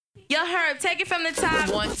Yo, Herb, take it from the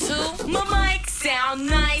top. 1, 2. My mic sound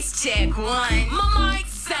nice. Check 1. My mic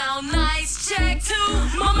sound nice. Check 2.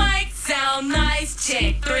 My mic sound nice.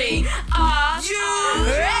 Check 3. Are you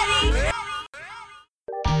ready?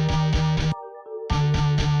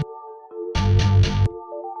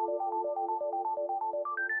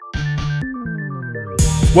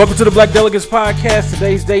 Welcome to the Black Delegates Podcast.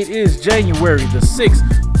 Today's date is January the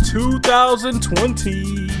 6th,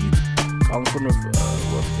 2020. Calling from the,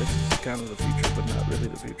 this is kind of the future, but not really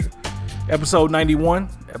the future. Episode 91.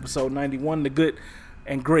 Episode 91, the good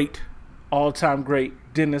and great, all-time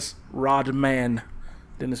great, Dennis Rodman.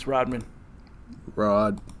 Dennis Rodman.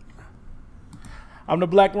 Rod. I'm the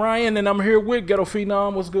Black Ryan, and I'm here with Ghetto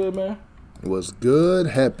Phenom. What's good, man? What's good?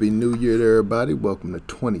 Happy New Year to everybody. Welcome to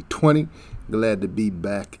 2020. Glad to be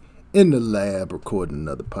back in the lab recording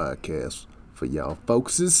another podcast for y'all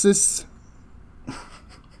folks.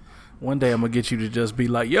 One day I'm going to get you to just be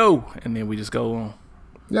like, yo, and then we just go on.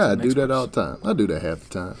 Yeah, I do that all the time. I do that half the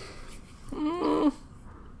time.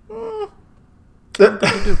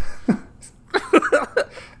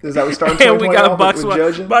 Is that we start? And we got a box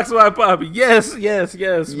wide poppy. Yes. Yo,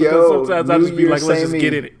 because sometimes I just be like, let's just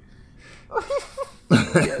get in it.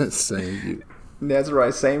 Yes. Same you. That's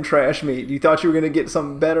right. Same trash meat. You thought you were going to get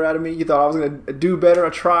something better out of me? You thought I was going to do better,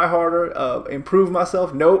 try harder, improve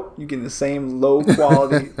myself? Nope. You're getting the same low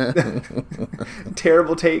quality,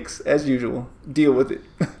 terrible takes as usual. Deal with it.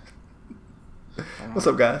 What's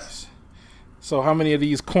up, guys? So how many of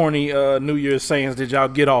these corny New Year's sayings did y'all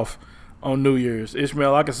get off on New Year's?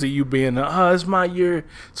 Ishmael, I can see you being, it's my year.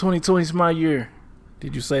 2020 is my year.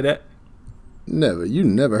 Did you say that? Never. You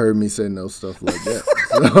never heard me say no stuff like that.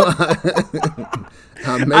 So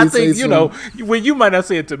I think, when you might not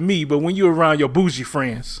say it to me, but when you're around your bougie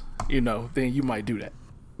friends, then you might do that.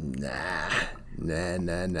 Nah.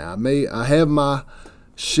 I have my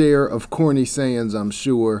share of corny sayings, I'm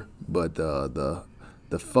sure, but the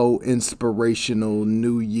faux inspirational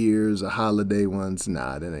New Year's or holiday ones,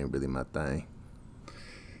 that ain't really my thing.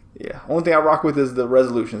 Yeah, only thing I rock with is the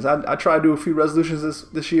resolutions. I try to do a few resolutions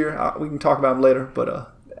this year. We can talk about them later,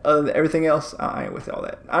 but other than everything else, I ain't with all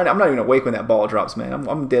that. I'm not even awake when that ball drops, man.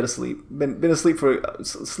 I'm dead asleep. Been asleep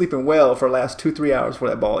sleeping well for the last 2-3 hours before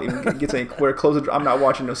that ball even gets anywhere close. I'm not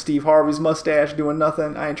watching no Steve Harvey's mustache doing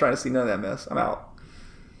nothing. I ain't trying to see none of that mess. I'm out.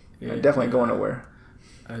 Yeah, I'm definitely going nowhere.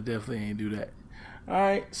 I definitely ain't do that. All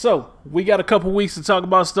right, so we got a couple weeks to talk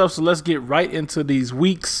about stuff, so let's get right into these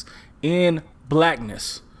weeks in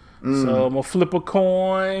blackness. So I'm going to flip a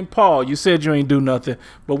coin. Paul, you said you ain't do nothing,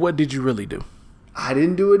 but what did you really do? I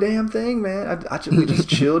didn't do a damn thing, man. We just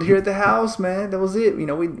chilled here at the house, man. That was it.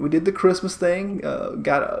 We did the Christmas thing.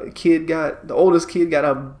 The oldest kid got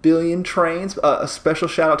 1 billion trains. A special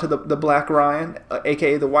shout out to the Black Ryan,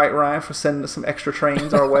 aka the White Ryan, for sending us some extra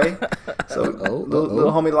trains our way. So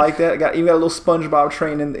little homie like that. Even got a little SpongeBob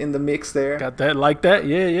train in the mix there. Got that like that?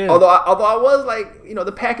 Yeah. Although I was like,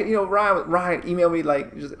 the packet. Ryan emailed me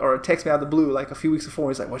or text me out of the blue like a few weeks before.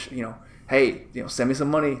 He's like, what? Hey, send me some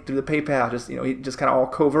money through the PayPal. He just kind of all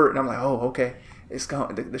covert, and I'm like, oh, okay, it's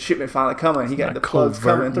coming. The shipment finally coming. He got the plugs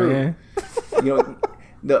coming through.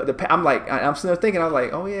 I'm like, I'm sitting there thinking, I was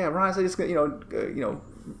like, oh yeah, Ryan said it's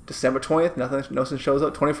December 20th, nothing shows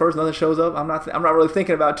up. 21st, nothing shows up. I'm not really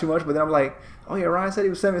thinking about it too much, but then I'm like, oh yeah, Ryan said he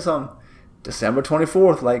was sending me something. December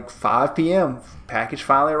 24th, like 5 p.m. Package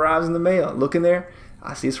finally arrives in the mail. Look in there,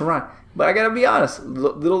 I see it's from Ryan. But I gotta be honest,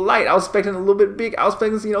 little light. I was expecting a little bit big. I was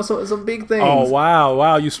expecting, some big things. Oh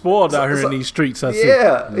wow! You spoiled out here in these streets. I see.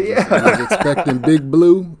 Yeah. I was expecting Big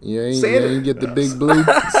Blue. You ain't get the Big Blue.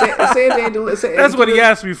 That's what he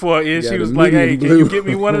asked me for. She was like, "Hey, can you get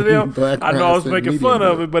me one of them?" I know I was making fun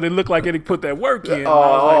of it, but it looked like it put that work in. I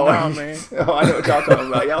was like, "Nah, man." I know what y'all talking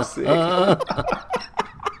about. Y'all sick.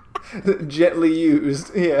 Gently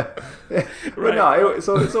used, yeah. Right. But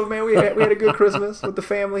so man, we had a good Christmas with the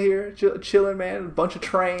family here, chilling, man. A bunch of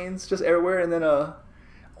trains just everywhere, and then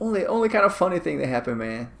only kind of funny thing that happened,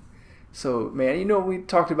 man. So man, we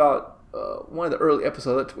talked about one of the early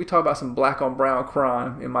episodes. We talked about some black on brown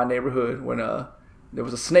crime in my neighborhood when there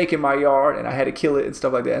was a snake in my yard and I had to kill it and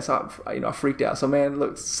stuff like that. And so I freaked out. So man,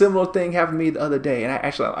 look, similar thing happened to me the other day, and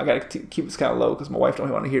I got to keep this kind of low because my wife don't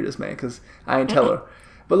want to hear this, man, because I ain't tell her.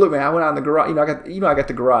 But look, man, I went out in the garage. I got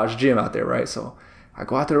the garage gym out there, right? So I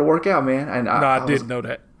go out there to work out, man. And I didn't know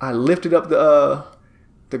that. I lifted up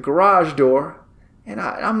the garage door, and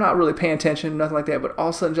I'm not really paying attention, nothing like that. But all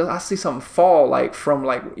of a sudden, I see something fall from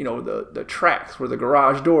the tracks where the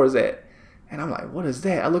garage door is at, and I'm like, what is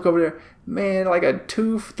that? I look over there, man, like a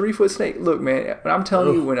 2-3 foot snake. Look, man, I'm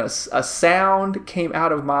telling you, when a sound came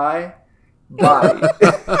out of my body.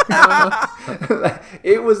 Like,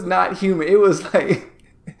 it was not human. It was like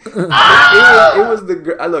it was the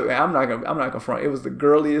look, man. I'm not gonna front. It was the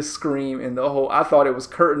girliest scream in the whole. I thought it was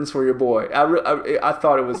curtains for your boy. I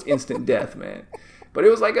thought it was instant death, man. But it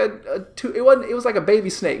was like it was like a baby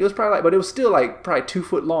snake. It was probably like, but it was still like probably 2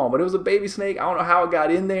 foot long. But it was a baby snake. I don't know how it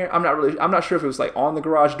got in there. I'm not sure if it was like on the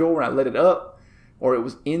garage door when I let it up, or it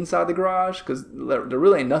was inside the garage, because there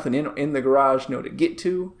really ain't nothing in the garage, to get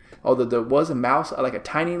to. Although there was a mouse, like a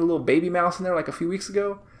tiny little baby mouse in there, like a few weeks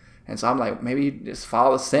ago. And so I'm like, maybe just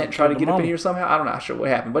follow the scent, try to get up in here somehow. I'm not sure what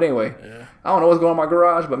happened. But anyway, I don't know what's going on in my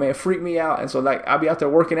garage, but man, it freaked me out. And so like, I'll be out there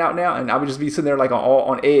working out now, and I would just be sitting there like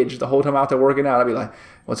on edge the whole time out there working out. I'd be like,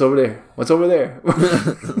 what's over there? What's over there?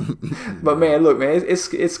 But man, look, man, it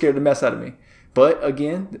scared the mess out of me. But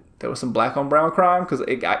again, there was some black on brown crime, because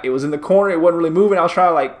it was in the corner. It wasn't really moving. I was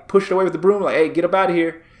trying to like push it away with the broom, like, hey, get up out of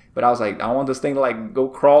here. But I was like, I don't want this thing to like go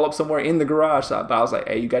crawl up somewhere in the garage. But I was like,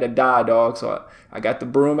 hey, you got to die, dog. So I got the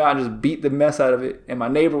broom out and just beat the mess out of it. And my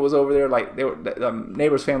neighbor was over there, like the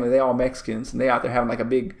neighbor's family, they all Mexicans, and they out there having like a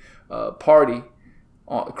big party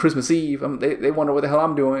on Christmas Eve. They wonder what the hell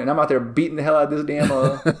I'm doing, and I'm out there beating the hell out of this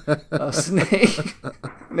damn snake.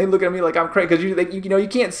 And they look at me like I'm crazy, because you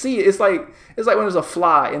can't see it. It's like when there's a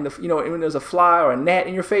fly in the when there's a fly or a gnat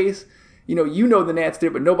in your face. You know the gnat's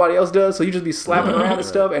there, but nobody else does. So you just be slapping around and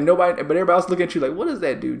stuff, and everybody else looking at you like, what is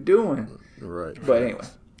that dude doing? Right. But anyway,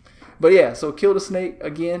 but yeah, so killed a snake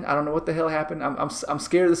again. I don't know what the hell happened. I'm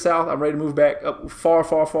scared of the South. I'm ready to move back up far,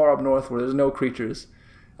 far, far up north where there's no creatures.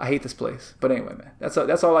 I hate this place. But anyway, man, that's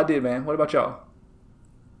all I did, man. What about y'all?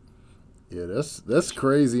 Yeah, that's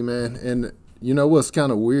crazy, man. And you know what's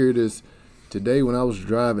kind of weird is today when I was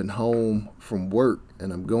driving home from work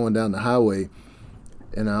and I'm going down the highway,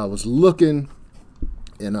 and I was looking,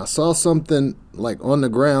 and I saw something like on the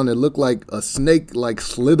ground. It looked like a snake like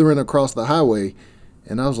slithering across the highway.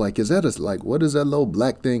 And I was like, what is that little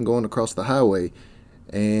black thing going across the highway?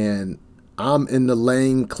 And I'm in the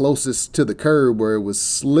lane closest to the curb where it was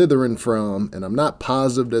slithering from, and I'm not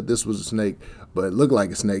positive that this was a snake, but it looked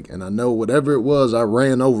like a snake. And I know whatever it was, I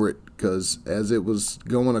ran over it, because as it was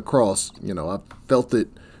going across, I felt it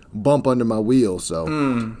bump under my wheel. So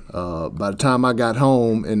by the time I got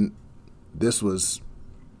home, and this was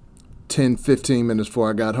 10, 15 minutes before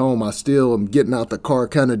I got home, I still am getting out the car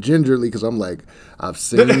kind of gingerly, because I'm like, I've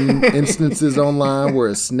seen instances online where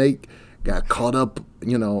a snake got caught up,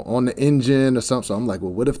 on the engine or something. So I'm like,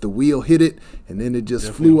 well, what if the wheel hit it and then it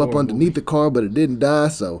just flew up underneath the car, but it didn't die?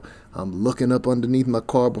 So I'm looking up underneath my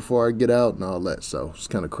car before I get out and all that. So it's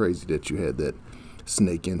kind of crazy that you had that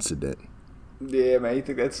snake incident. Yeah, man, you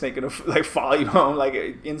think that snake gonna like follow you home like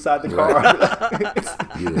inside the car?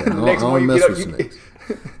 Next morning you get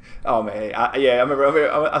up. Oh man, I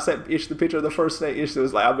remember I sent Ish the picture of the first snake. Ish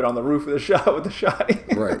was like, I've been on the roof of the shop with the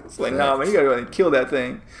shotty. Right. It's like, nah, man, you gotta go and kill that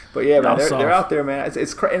thing. But yeah, man, they're out there, man.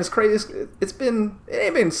 It's crazy. It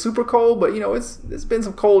ain't been super cold, but it's been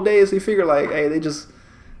some cold days. So you figure like, hey,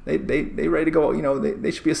 they ready to go.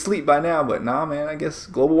 They should be asleep by now. But nah, man, I guess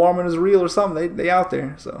global warming is real or something. They out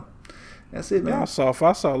there. So that's it, man. I saw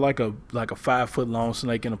like a 5 foot long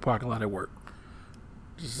snake in the parking lot at work.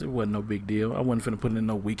 It wasn't no big deal. I wasn't finna put in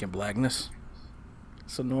no weekend blackness.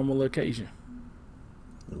 It's a normal occasion.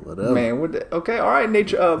 Whatever. Man, okay, all right,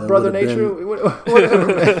 nature, brother nature, whatever,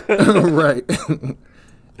 man. Right.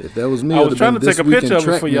 If that was me, I was trying to take a picture of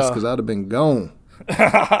it for y'all, because I'd have been gone.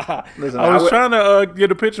 Listen, I was trying to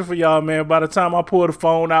get a picture for y'all, man. By the time I pulled the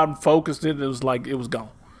phone out and focused it, it was gone.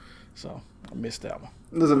 So I missed that one.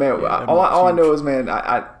 Listen, man, all I know is, man,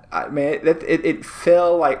 it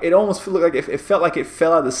fell like, it almost looked like it felt like it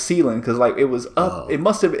fell out of the ceiling, because like it was up. It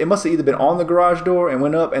must have either been on the garage door and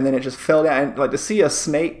went up, and then it just fell down. And like to see a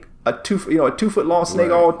snake, a 2 foot long snake,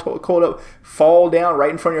 right, all coiled up, fall down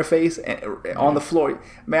right in front of your face and on the floor.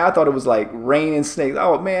 Man, I thought it was like raining snakes.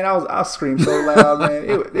 Oh man, I screamed so loud, man.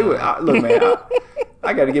 Look, man,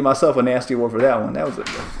 I got to give myself a nasty award for that one. That was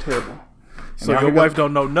terrible. So your wife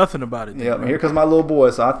don't know nothing about it. Yeah, right? Here comes my little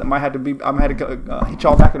boy. So I might have to hit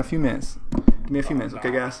y'all back in a few minutes. Give me a few minutes,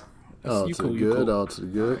 okay, guys? All too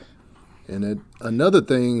good. And another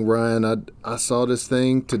thing, Ryan, I saw this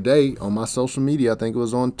thing today on my social media. I think it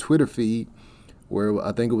was on Twitter feed, where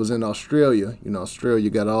I think it was in Australia.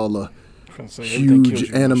 Australia got all the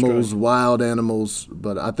huge animals, wild animals,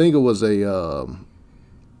 but I think it was a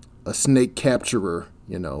snake capturer.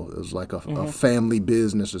 It was like a family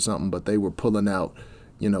business or something, but they were pulling out,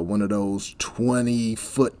 one of those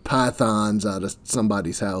 20-foot pythons out of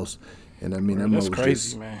somebody's house. And I mean, that was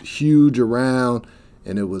crazy, just huge around.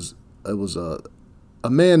 And it was a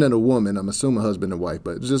man and a woman. I'm assuming husband and wife,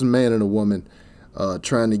 but it was just a man and a woman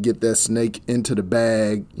trying to get that snake into the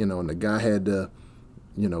bag, and the guy had to,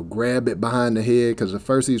 grab it behind the head because at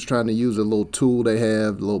first he was trying to use a little tool they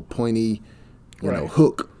have, a little pointy,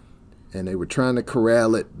 hook. And they were trying to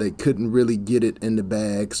corral it. They couldn't really get it in the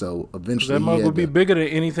bag, so eventually that mug would be bigger than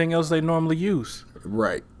anything else they normally use.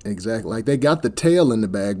 Right, exactly. Like they got the tail in the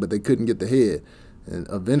bag, but they couldn't get the head. And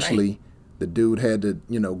eventually the dude had to,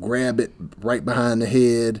 grab it right behind the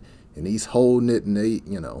head, and he's holding it, and they,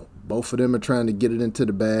 both of them are trying to get it into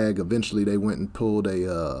the bag. Eventually they went and pulled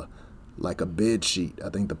a bed sheet. I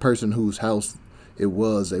think the person whose house it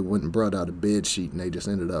was, they went and brought out a bed sheet, and they just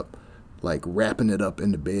ended up like wrapping it up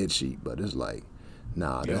in the bed sheet. But it's like,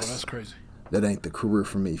 nah, that's crazy. That ain't the career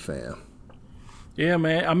for me, fam. Yeah,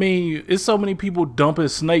 man. I mean, it's so many people dumping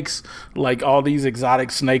snakes, like all these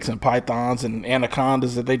exotic snakes and pythons and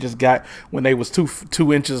anacondas that they just got when they was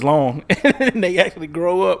 2 inches long, and they actually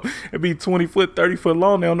grow up and be 20 foot, 30 foot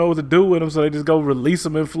long. They don't know what to do with them, so they just go release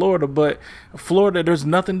them in Florida. But Florida, there's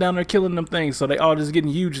nothing down there killing them things, so they all just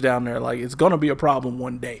getting huge down there. Like, it's gonna be a problem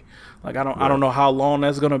one day. Like, I don't know how long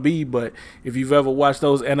that's gonna be, but if you've ever watched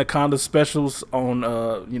those anaconda specials on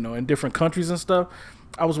in different countries and stuff,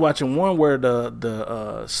 I was watching one where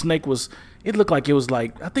the snake was, it looked like it was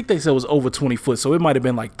like, I think they said it was over 20 foot, so it might have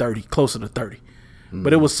been like 30, closer to 30.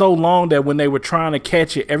 But it was so long that when they were trying to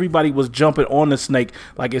catch it, everybody was jumping on the snake,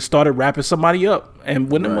 like it started wrapping somebody up.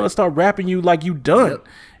 And when they start wrapping you, like you done. Yep.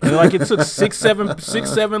 And like it took six, seven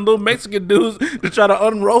little Mexican dudes to try to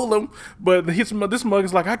unroll them. But this mug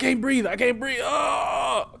is like, I can't breathe.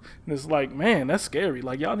 Oh! And it's like, man, that's scary.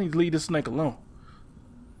 Like, y'all need to leave this snake alone.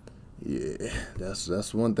 Yeah,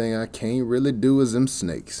 that's one thing I can't really do is them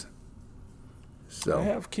snakes. So I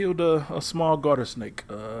have killed a small garter snake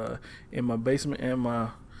in my basement and my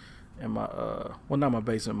not my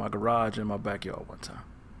basement, my garage and my backyard one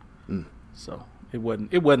time. So it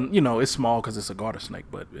wasn't it's small because it's a garter snake,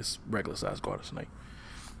 but it's regular sized garter snake.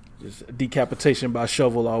 Just decapitation by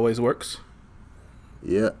shovel always works.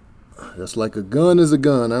 Yeah, that's like a gun is a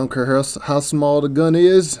gun. I don't care how small the gun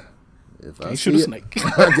is. If I shoot a snake,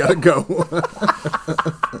 I gotta go.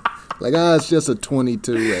 Like, it's just a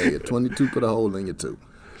 22. Hey, a 22 put a hole in you too.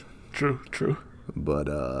 True. But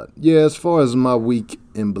as far as my week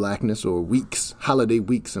in blackness or holiday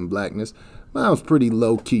weeks in blackness, mine was pretty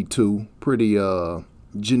low key too. Pretty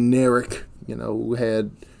generic. We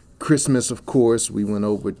had Christmas, of course. We went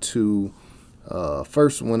over to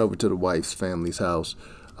first went over to the wife's family's house.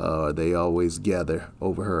 They always gather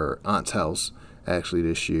over her aunt's house. Actually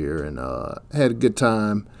this year, and had a good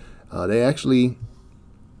time. They actually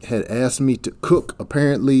had asked me to cook.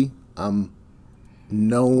 Apparently, I'm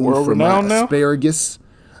known for my asparagus.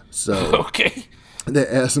 So okay. They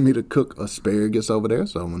asked me to cook asparagus over there,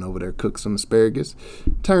 so I went over there, cooked some asparagus.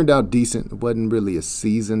 Turned out decent. It wasn't really as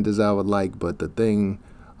seasoned as I would like, but the thing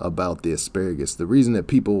about the asparagus, the reason that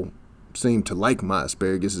people seem to like my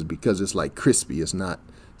asparagus is because it's like crispy. It's not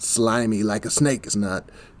slimy like a snake. It's not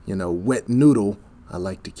wet noodle. I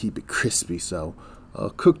like to keep it crispy. So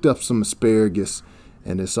cooked up some asparagus,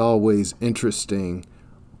 and it's always interesting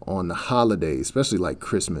on the holidays, especially like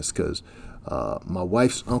Christmas, because my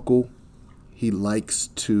wife's uncle, he likes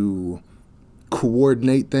to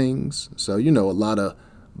coordinate things. So, a lot of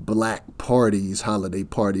black parties, holiday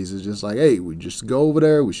parties, is just like, hey, we just go over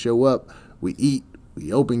there, we show up, we eat,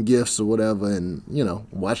 we open gifts or whatever, and,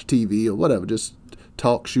 watch TV or whatever, just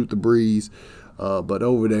talk, shoot the breeze. But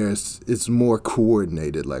over there, it's more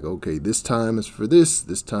coordinated. Like, okay, this time is for this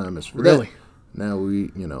time is for that. Now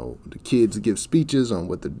the kids give speeches on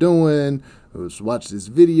what they're doing. Let's watch this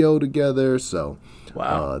video together. So,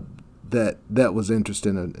 wow, that was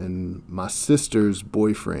interesting. And my sister's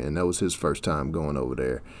boyfriend, that was his first time going over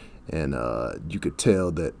there, and you could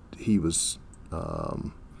tell that he was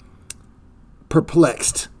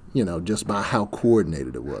perplexed. Just by how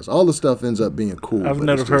coordinated it was. All the stuff ends up being cool. I've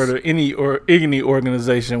never heard of any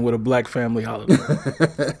organization with a black family holiday.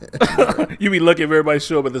 You be lucky if everybody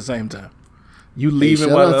show up at the same time. You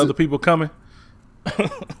leaving while the other people coming?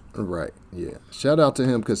 Right, yeah. Shout out to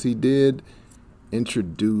him because he did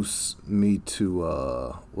introduce me to,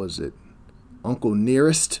 was it Uncle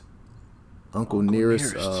Nearest? Uncle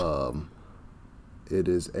Nearest. It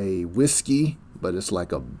is a whiskey, but it's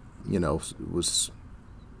like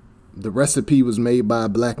the recipe was made by a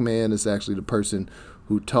black man. It's actually the person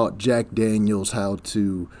who taught Jack Daniels how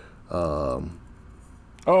to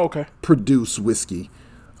produce whiskey.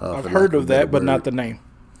 I've heard of that, but not the name.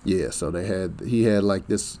 Yeah, so he had like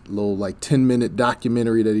this little 10-minute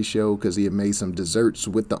documentary that he showed because he had made some desserts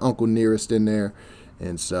with the Uncle Nearest in there.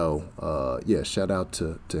 And so, shout out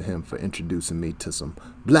to him for introducing me to some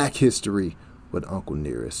black history Uncle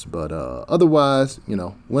Nearest. But otherwise,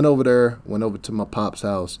 went over to my pop's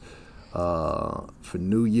house. For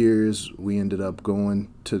New Year's, we ended up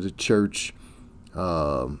going to the church.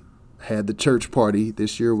 Had the church party.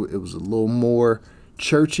 This year it was a little more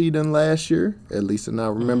churchy than last year, at least than I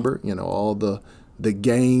remember. All the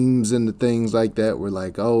games and the things like that were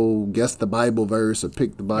like, oh, guess the Bible verse or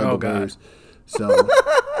pick the Bible verse. So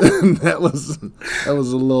that was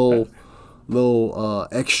a little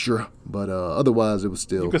extra, but otherwise it was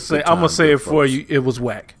still. You could say, I'm gonna say it for you. It was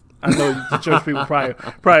whack. I know the church people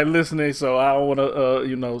probably listening, so I don't want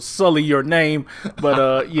to sully your name,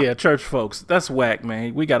 but yeah, church folks, that's whack,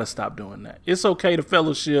 man. We got to stop doing that. It's okay to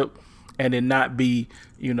fellowship and then not be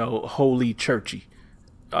wholly churchy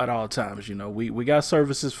at all times. We got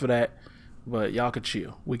services for that, but y'all could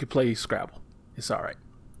chill. We could play Scrabble. It's all right.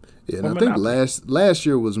 Yeah, and I think last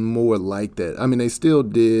year was more like that. I mean, they still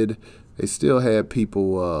did. They still had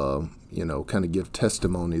people, kind of give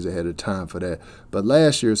testimonies ahead of time for that. But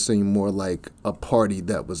last year seemed more like a party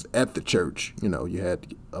that was at the church. You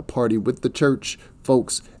had a party with the church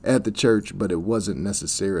folks at the church, but it wasn't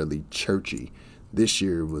necessarily churchy. This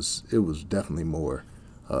year it was definitely more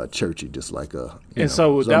churchy, just like a. And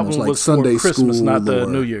so that one was Sunday for Christmas, school, not the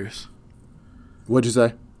New Year's. What'd you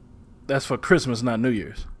say? That's for Christmas, not New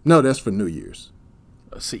Year's. No, that's for New Year's.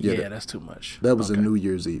 See, yeah, that's too much. That was a New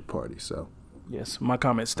Year's Eve party, so. Yes, my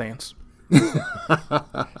comment stands.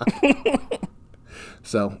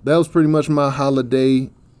 So that was pretty much my holiday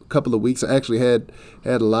couple of weeks. I actually had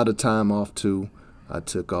a lot of time off too. I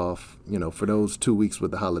took off, for those 2 weeks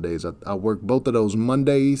with the holidays. I worked both of those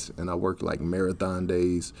Mondays, and I worked like marathon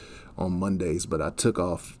days on Mondays, but I took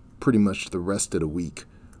off pretty much the rest of the week,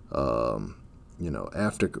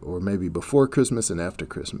 after or maybe before Christmas and after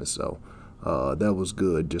Christmas. So that was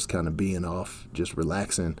good, just kind of being off, just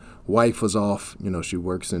relaxing. Wife was off, she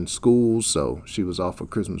works in schools, so she was off for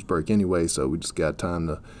Christmas break anyway, so we just got time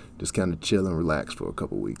to just kind of chill and relax for a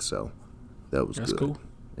couple weeks. So that was That's good. Cool.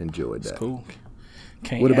 Enjoyed that. That's cool.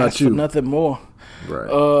 Can't What about ask you? for nothing more.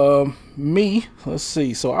 Right. Me, let's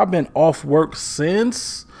see. So I've been off work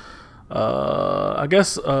since I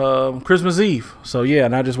guess Christmas Eve. So yeah,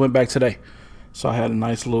 and I just went back today. So I had a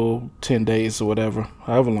nice little 10 days or whatever,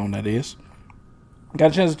 however long that is.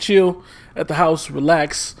 Got a chance to chill at the house,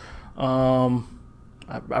 relax. I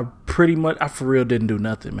for real didn't do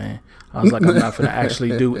nothing, man. I was like, I'm not going to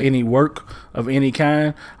actually do any work of any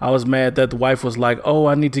kind. I was mad that the wife was like, oh,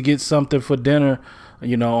 I need to get something for dinner,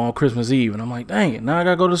 on Christmas Eve. And I'm like, dang it, now I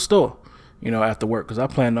got to go to the store, after work, because I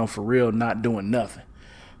planned on for real not doing nothing.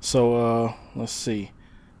 So let's see.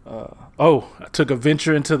 I took a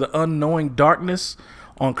venture into the unknowing darkness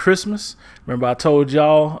on Christmas. Remember I told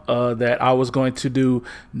y'all that I was going to do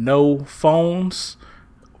no phones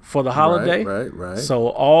for the holiday. Right. So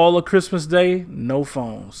all of Christmas Day, no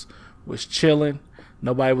phones. Was chilling.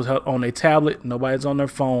 Nobody was on their tablet. Nobody's on their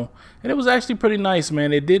phone. And it was actually pretty nice,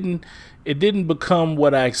 man. It didn't become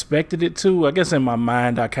what I expected it to. I guess in my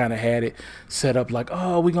mind, I kind of had it set up like,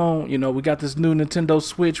 oh, we got this new Nintendo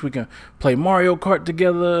Switch. We can play Mario Kart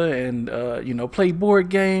together and, play board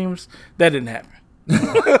games. That didn't happen.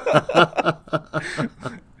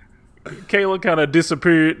 Kayla kind of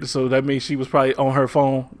disappeared, so that means she was probably on her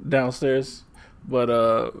phone downstairs. But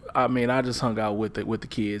I just hung out with the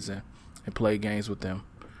kids and played games with them.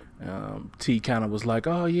 T kind of was like,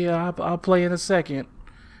 "Oh yeah, I'll play in a second,"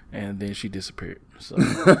 and then she disappeared. So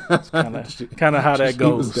that's kind of how that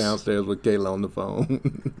goes. She was downstairs with Kayla on the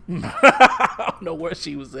phone. I don't know where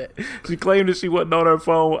she was at. She claimed that she wasn't on her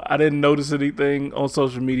phone. I didn't notice anything on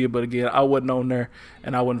social media, but again, I wasn't on there,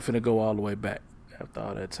 and I wasn't finna go all the way back after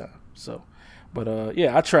all that time. So, but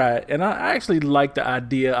yeah, I tried, and I actually like the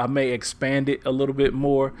idea. I may expand it a little bit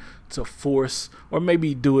more to force, or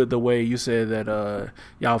maybe do it the way you said that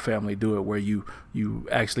y'all family do it, where you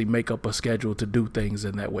actually make up a schedule to do things,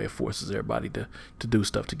 and that way it forces everybody to do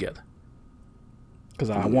stuff together. Because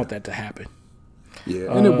I want that to happen.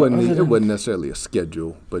 Yeah, and it wasn't necessarily a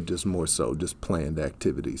schedule, but just more so just planned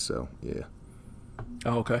activities. So yeah.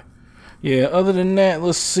 Oh, okay. Yeah. Other than that,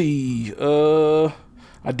 let's see.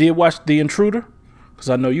 I did watch The Intruder,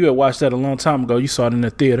 because I know you had watched that a long time ago. You saw it in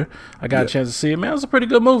the theater. I got a chance to see it. Man, it was a pretty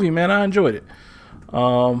good movie, man. I enjoyed it.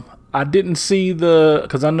 I didn't see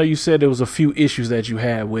because I know you said there was a few issues that you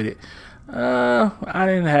had with it. I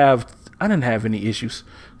didn't have any issues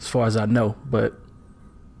as far as I know, but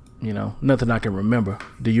nothing I can remember.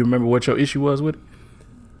 Do you remember what your issue was with it?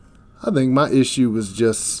 I think my issue was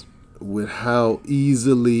just with how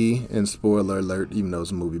easily, and spoiler alert, even though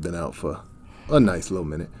this movie been out for a nice little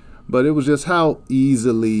minute, but it was just how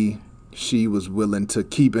easily she was willing to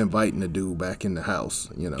keep inviting the dude back in the house.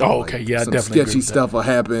 Oh, okay, yeah, some definitely sketchy stuff will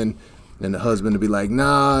happen, and the husband will be like,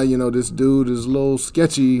 "Nah, this dude is a little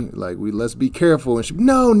sketchy. Like, let's be careful." And she,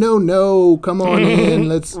 "No, come on in,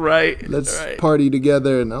 let's party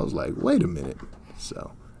together." And I was like, "Wait a minute."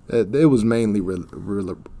 So it was mainly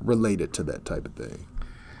related to that type of thing.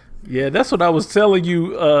 Yeah, that's what I was telling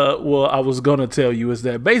you. I was going to tell you is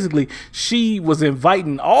that basically she was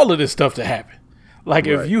inviting all of this stuff to happen. Like,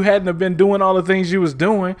 if you hadn't have been doing all the things you was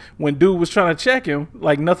doing when dude was trying to check him,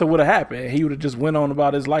 like, nothing would have happened. He would have just went on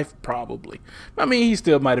about his life probably. I mean, he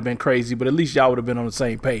still might have been crazy, but at least y'all would have been on the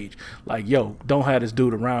same page. Like, yo, don't have this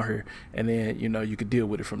dude around here. And then, you could deal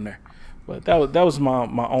with it from there. But that was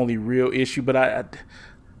my only real issue. But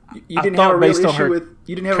You didn't have a real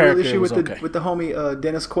issue with the homie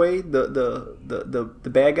Dennis Quaid, the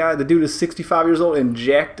bad guy. The dude is 65 years old and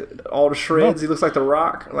jacked all to shreds. No. He looks like The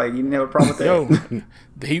Rock. Like, you didn't have a problem with that. Yo,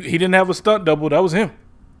 he didn't have a stunt double. That was him.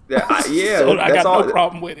 Yeah, so I got no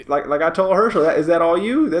problem with it. Like I told Herschel, is that all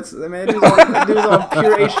you? Dude's on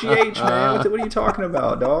pure HGH, man. What are you talking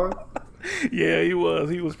about, dog? Yeah, he was.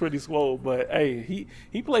 He was pretty swole, but hey,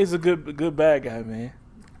 he plays a good bad guy, man.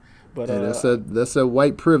 But that's that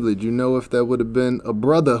white privilege. If that would have been a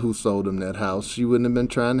brother who sold him that house, she wouldn't have been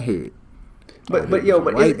trying to hear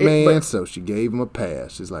it. So she gave him a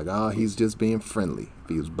pass. She's like, he's just being friendly. If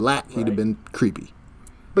he was black, he'd have been creepy.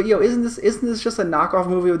 But isn't this just a knockoff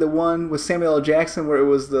movie of the one with Samuel L. Jackson where it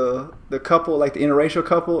was the couple, like the interracial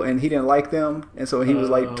couple, and he didn't like them, and so he was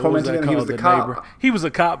like tormenting them. He was the cop. Neighbor. He was a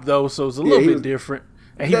cop though, so it's a little bit different.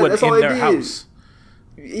 And he wasn't in their house.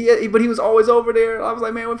 Yeah, but he was always over there. I was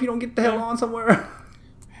like, man, if you don't get the hell on somewhere.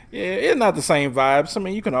 Yeah, it's not the same vibes. I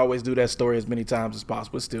mean, you can always do that story as many times as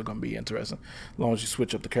possible. It's still going to be interesting as long as you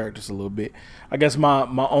switch up the characters a little bit. I guess my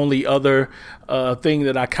only other thing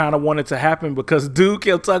that I kind of wanted to happen, because dude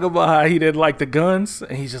kept talking about how he didn't like the guns.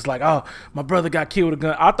 And he's just like, oh, my brother got killed with a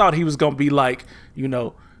gun. I thought he was going to be like,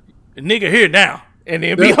 nigga here now. And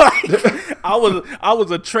then be like, I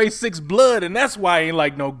was a Trey 6 blood, and that's why I ain't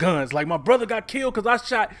like no guns. Like, my brother got killed because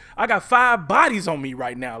I got 5 bodies on me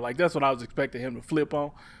right now. Like, that's what I was expecting him to flip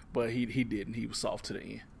on, but he didn't. He was soft to the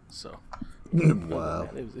end. So, wow,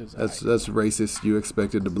 it was that's racist. You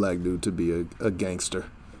expected the black dude to be a gangster.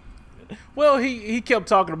 Well, he kept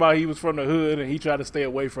talking about he was from the hood and he tried to stay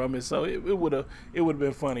away from it. So it would have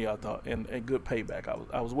been funny, I thought, and good payback.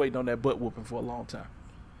 I was waiting on that butt whooping for a long time.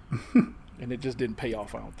 And it just didn't pay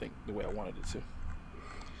off, I don't think, the way I wanted it to.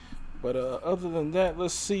 But other than that,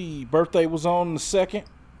 let's see. Birthday was on the 2nd.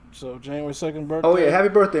 So January 2nd birthday. Oh, yeah. Happy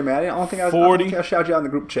birthday, man. I don't think I shouted you out in the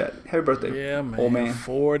group chat. Happy birthday. Yeah, man. Old man.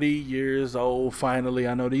 40 years old, finally.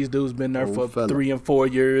 I know these dudes been there for 3 and 4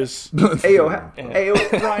 years. Hey,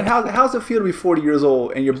 Ryan, how's it feel to be 40 years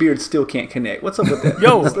old and your beard still can't connect? What's up with that?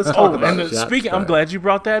 Yo, let's talk about it. Speaking, I'm glad you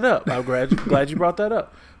brought that up. I'm glad you brought that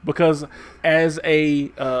up. Because as a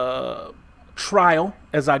trial,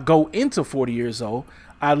 as I go into 40 years old,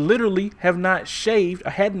 I literally had not shaved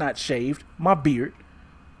my beard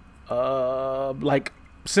like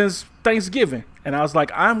since Thanksgiving. And I was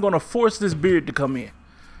like, I'm going to force this beard to come in.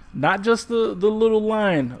 Not just the little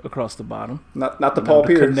line across the bottom. Not the Paul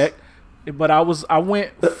Pierce. But I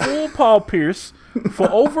went full Paul Pierce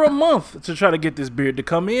for over a month to try to get this beard to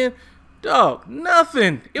come in. Dog,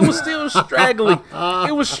 nothing. It was still straggly.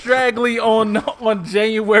 It was straggly on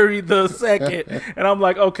January the 2nd. And I'm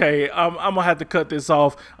like, okay, I'm going to have to cut this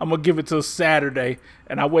off. I'm going to give it till Saturday.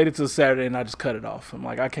 And I waited till Saturday and I just cut it off. I'm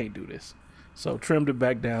like, I can't do this. So trimmed it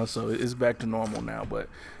back down. So it's back to normal now. But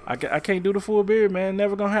I can't do the full beard, man.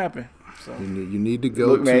 Never going to happen. So. You need to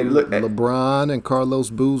go to LeBron and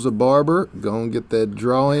Carlos Boozer barber. Go and get that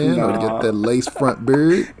draw in or get that lace front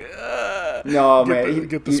beard. No, man.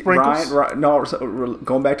 Get the sprinkles.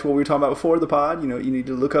 Going back to what we were talking about before the pod, you need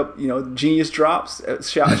to look up, Genius Drops.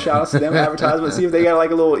 Shout outs to them, advertisement. See if they got like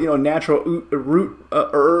a little, natural root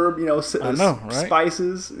herb,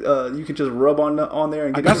 spices. You can just rub on there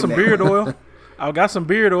and get. I got some beard oil. I got some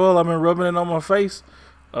beard oil. I've been rubbing it on my face,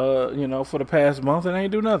 for the past month, and I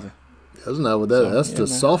ain't do nothing. That's not what that. That's to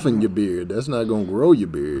soften your beard. That's not gonna grow your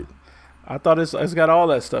beard. I thought it's got all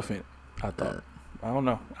that stuff in it. I thought. I don't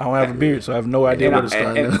know. I don't have a beard, so I have no idea what it's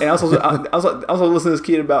called. And also listening to this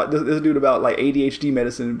kid about this dude about like ADHD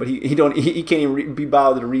medicine, but he can't even be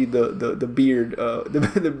bothered to read the beard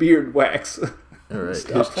the beard wax. All right. His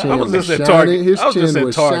chin was shiny. His chin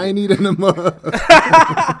was shiny than the mud.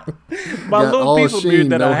 My little piece of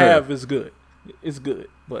beard that I have is good. It's good,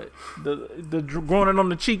 but the growing it on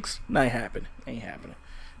the cheeks ain't happening.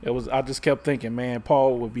 I just kept thinking, man,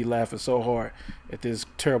 Paul would be laughing so hard at this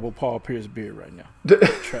terrible Paul Pierce beard right now.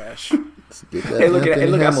 Trash. Get that Hey, look,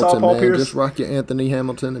 Anthony I saw Hamilton, Paul man. Pierce. Just rock your Anthony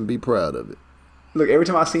Hamilton and be proud of it. Look, every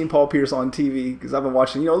time I've seen Paul Pierce on TV, because I've been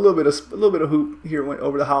watching, a little bit of hoop here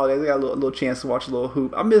over the holidays. I got a little chance to watch a little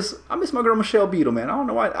hoop. I miss my girl Michelle Beadle, man. I don't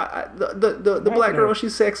know why. The black girl,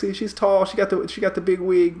 she's sexy, she's tall, she got the big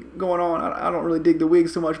wig going on. I don't really dig the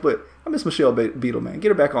wigs too much, but I miss Michelle Beadle, man. Get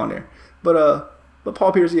her back on there. But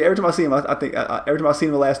Paul Pierce, yeah. Every time I see him, I think every time I seen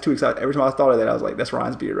him the last 2 weeks, every time I thought of that, I was like, that's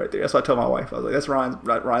Ryan's beard right there. That's what I told my wife. I was like, that's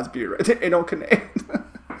Ryan's beard right there. It don't connect.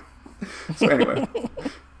 So anyway.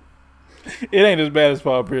 It ain't as bad as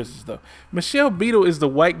Paul Pierce's though. Michelle Beadle is the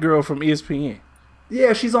white girl from ESPN.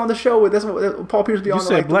 Yeah, she's on the show with. That's what Paul Pierce be You on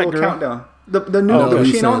said the little girl? countdown. The new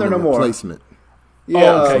she ain't on there no more. Replacement.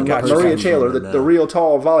 Yeah, okay, gotcha. Maria Taylor, the real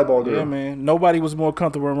tall volleyball girl. Yeah, man. Nobody was more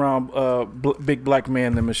comfortable around big black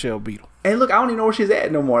man than Michelle Beadle. And look, I don't even know where she's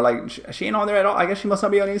at no more. Like she ain't on there at all. I guess she must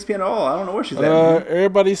not be on ESPN at all. I don't know where she's at.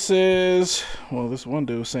 Everybody says, well, this one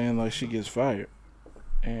dude saying like she gets fired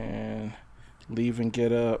and leave and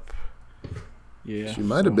get up. Yeah, she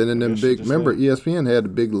might have been in them big. Remember, ESPN had the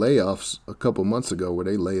big layoffs a couple months ago where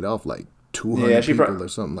they laid off like 200 people or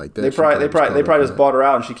something like that. They probably just bought her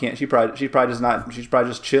out, and she can't. She's probably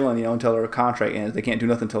just chilling, until her contract ends. They can't do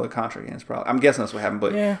nothing until her contract ends. Probably. I'm guessing that's what happened.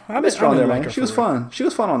 But yeah, I missed her on there, man. She was real. fun. She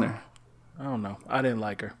was fun on there. I don't know. I didn't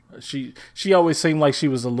like her. She always seemed like she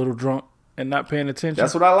was a little drunk and not paying attention.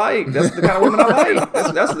 That's what I like. That's the kind of woman I like.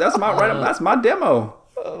 That's my demo.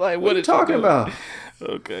 Like what are you talking about?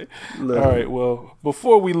 Okay. Literally. All right. Well,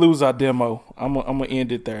 before we lose our demo, I'm gonna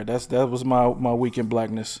end it there. That was my week in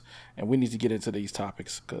blackness, and we need to get into these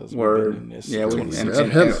topics because we've been in this. Yeah,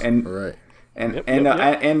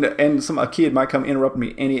 and a kid might come interrupt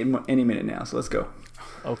me any minute now. So let's go.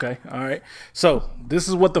 Okay. All right. So this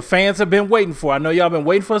is what the fans have been waiting for. I know y'all been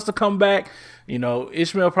waiting for us to come back.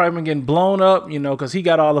 Ishmael probably been getting blown up, because he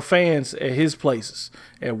got all the fans at his places,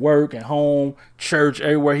 at work, at home, church,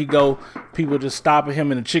 everywhere he go. People just stopping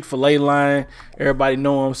him in the Chick-fil-A line. Everybody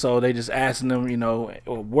know him, so they just asking him,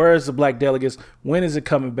 where's the Black Delegates? When is it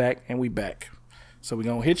coming back? And we back. So we're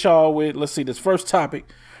going to hit y'all with, let's see, this first topic,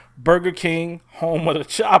 Burger King, home of the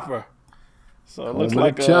chopper. So it looks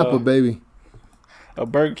like chopper, baby. A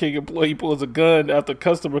Burger King employee pulls a gun after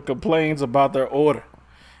customer complains about their order.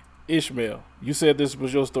 Ishmael, you said this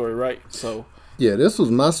was your story, right? So yeah, this was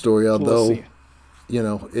my story. Although,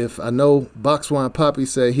 if I know Boxwine Poppy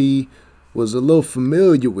said he was a little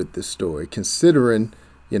familiar with this story, considering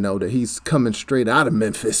that he's coming straight out of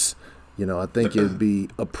Memphis. I think it'd be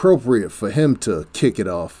appropriate for him to kick it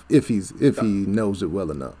off if he knows it well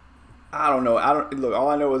enough. I don't know. Look. All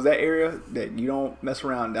I know is that area that you don't mess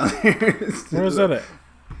around down there. Where's that at?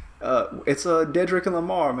 It's Dedrick and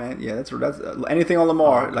Lamar, man. Yeah, that's anything on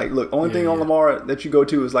Lamar. Like, look, only thing on Lamar that you go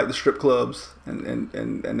to is like the strip clubs, and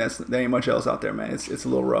there ain't much else out there, man. It's a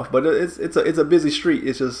little rough, but it's a busy street.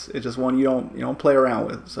 It's just one you don't play around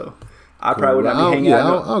with. So I probably would not be hanging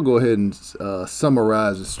out. I'll go ahead and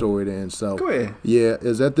summarize the story then. So go ahead. Yeah,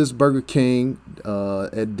 it's at this Burger King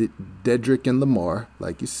at Dedrick and Lamar,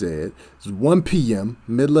 like you said. It's 1 p.m.,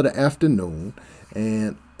 middle of the afternoon,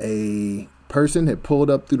 and a person had pulled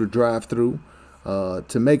up through the drive-thru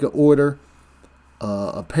to make an order.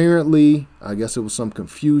 Apparently, I guess it was some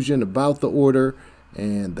confusion about the order,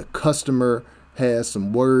 and the customer has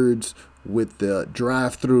some words with the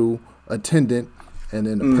drive-thru attendant, and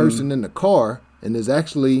then the person in the car, and there's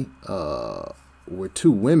actually were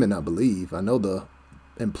two women, I believe. I know the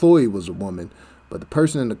employee was a woman, but the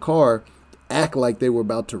person in the car act like they were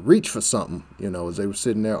about to reach for something, as they were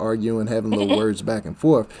sitting there arguing, having little words back and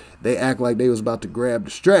forth. They act like they was about to grab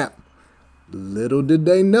the strap. Little did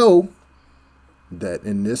they know that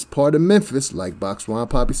in this part of Memphis, like Boxwine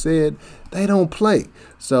Poppy said, they don't play.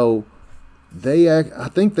 So I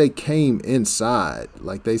think they came inside.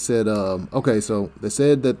 Like they said, so they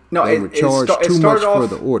said that they were charged too much for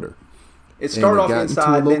the order. It started off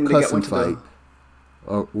inside, then they went to fight.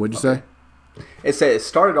 What'd you say? It said it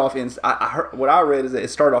started off in. I heard, what I read is that it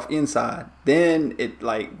started off inside. Then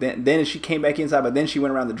then she came back inside, but then she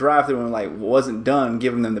went around the drive-thru and wasn't done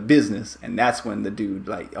giving them the business, and that's when the dude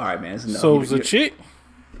all right, man, it's enough. So it was a chick.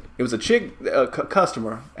 It was a chick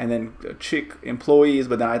customer, and then a chick employees.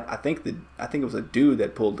 But then I think it was a dude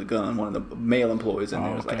that pulled the gun. One of the male employees in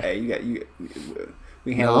there was like, "Hey,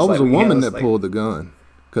 we handle." No, it was a woman that pulled the gun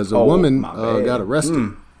because the woman got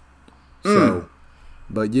arrested. So.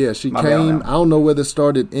 But yeah, she came. I don't know whether it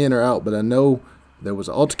started in or out, but I know there was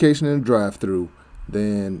an altercation in the drive-thru.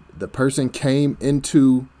 Then the person came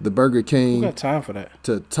into the Burger King. Who got time for that?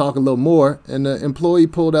 To talk a little more, and the employee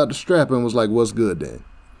pulled out the strap and was like, "What's good, then?"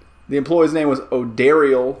 The employee's name was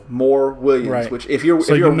O'Dariel Moore Williams. Right. Which if you're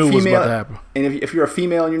So if you're you knew a it was about female to happen. and if you're a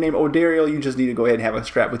female and your name O'Dariel, you just need to go ahead and have a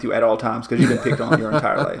strap with you at all times because you've been picked on your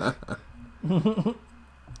entire life.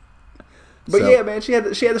 But So- yeah, man, she had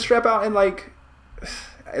the strap out and like.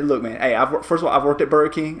 Look, man. Hey, first of all, I've worked at Burger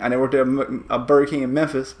King. I never worked at a Burger King in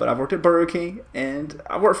Memphis, but I've worked at Burger King, and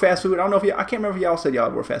I worked fast food. I don't know if I can't remember if y'all said y'all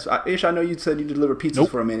worked fast food. Ish, I know you said you delivered pizzas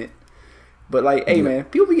for a minute, but like, hey, man,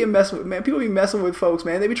 people be messing with folks,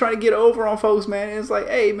 man. They be trying to get over on folks, man. And it's like,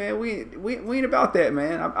 hey, man, we ain't about that,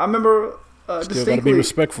 man. I remember Still distinctly. gotta be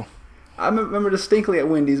respectful. I remember distinctly at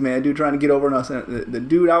Wendy's, man, dude trying to get over on us. And the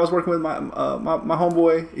dude I was working with, my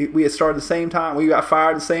homeboy, we had started the same time. We got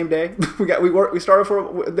fired the same day. We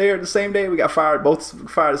started there the same day. We got fired, both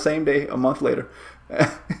fired the same day, a month later.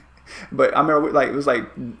 But I remember, it was like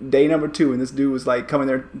day number 2, and this dude was like coming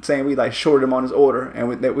there saying we like shorted him on his order, and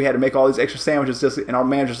we had to make all these extra sandwiches. And our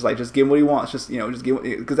manager was like, just give him what he wants, just give,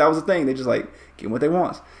 because that was the thing. They just like give him what they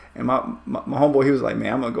want. And my homeboy, he was like,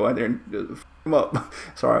 man, I'm gonna go out there and f him up.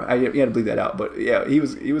 Sorry, you had to bleep that out. But yeah, he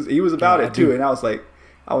was about it too. And I was like,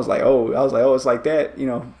 oh, it's like that,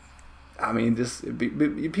 I mean,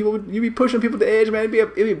 people, you be pushing people to the edge, man.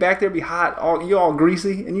 It'd be back there, be hot, you're all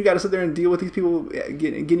greasy, and you got to sit there and deal with these people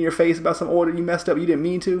getting in your face about some order you messed up, you didn't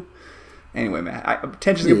mean to. Anyway, man,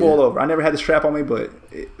 tensions get boiled over. I never had the strap on me, but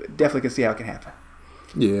definitely can see how it can happen.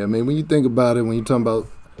 Yeah, I mean, when you think about it, when you're talking about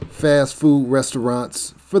fast food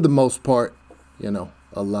restaurants, for the most part,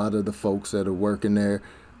 a lot of the folks that are working there,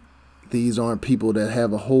 these aren't people that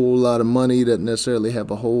have a whole lot of money, that necessarily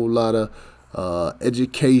have a whole lot of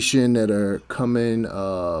education, that are coming,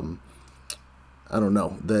 I don't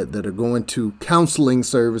know, that are going to counseling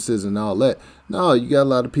services and all that. No, you got a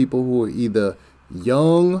lot of people who are either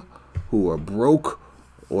young, who are broke,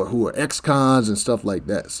 or who are ex-cons and stuff like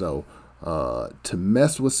that. So to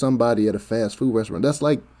mess with somebody at a fast food restaurant, that's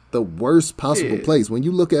like the worst possible place. When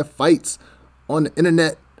you look at fights on the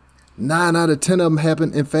internet, 9 out of 10 of them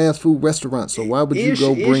happen in fast food restaurants. So why would you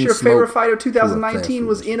go bring your smoke favorite fight of to a 2019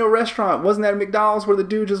 was fast food in a restaurant? Wasn't that a McDonald's where the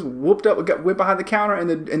dude just went behind the counter and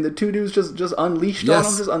the two dudes just unleashed on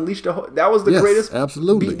him, just unleashed that was the greatest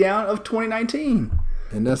absolutely beatdown of 2019.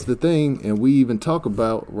 And that's the thing. And we even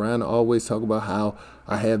Ryan always talk about how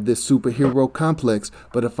I have this superhero complex,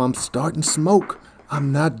 but if I'm starting smoke,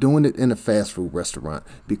 I'm not doing it in a fast food restaurant,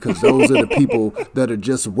 because those are the people that are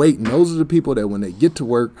just waiting. Those are the people that when they get to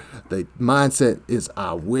work, their mindset is,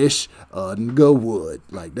 I wish a nigga would.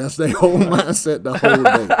 Like, that's their whole mindset the whole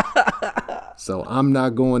day. So I'm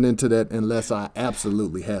not going into that unless I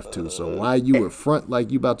absolutely have to. So while you were front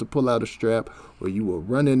like you about to pull out a strap, or you were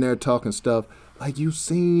running there talking stuff, like, you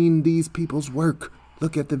seen these people's work.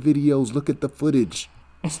 Look at the videos. Look at the footage.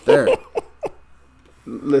 It's there.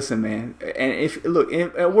 Listen, man, and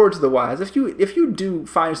in a word to the wise, if you do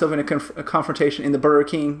find yourself in a confrontation in the Burger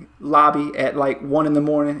King lobby at like 1 a.m.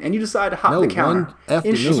 and you decide to hop the counter,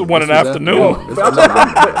 This is 1 in the afternoon.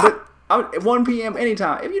 But at 1 p.m.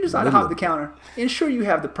 anytime, if you decide to hop the counter, ensure you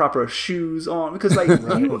have the proper shoes on, because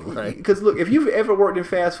because look, if you've ever worked in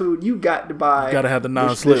fast food, you got to buy, you gotta have the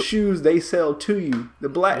non-slip the shoes they sell to you, the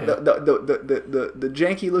black, the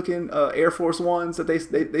janky looking Air Force Ones that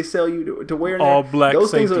they sell you to wear. All black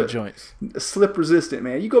those safety things are joints, slip resistant,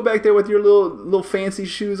 man. You go back there with your little fancy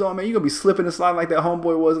shoes on, man, you're gonna be slipping and sliding like that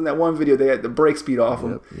homeboy was in that one video. They had the brake speed off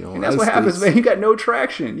them, and that's what happens, man. You got no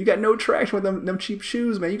traction. You got no traction with them cheap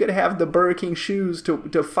shoes, man. You got to have the Burger King shoes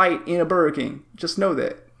to fight in a Burger King. Just know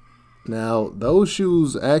that. Now, those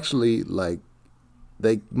shoes actually, like,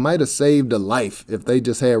 they might have saved a life if they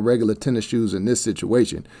just had regular tennis shoes in this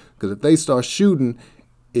situation. Because if they start shooting,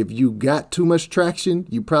 if you got too much traction,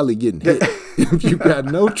 you probably getting hit. If you got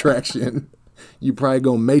no traction, you probably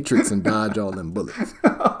gonna matrix and dodge all them bullets.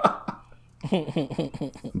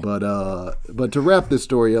 But to wrap this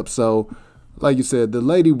story up, so like you said, the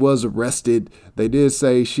lady was arrested. They did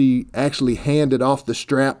say she actually handed off the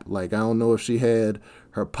strap. Like, I don't know if she had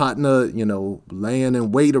her partner, laying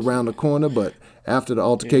in wait around the corner, but after the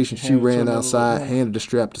altercation, she ran outside, handed the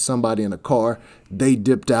strap to somebody in a car. They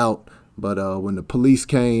dipped out, but when the police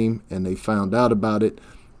came and they found out about it,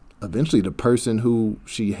 eventually the person who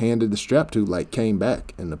she handed the strap to, came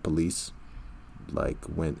back, and the police,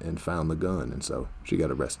 went and found the gun, and so she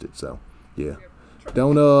got arrested. So, yeah.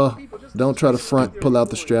 Don't try to pull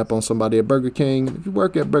out the strap on somebody at Burger King. If you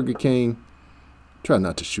work at Burger King, try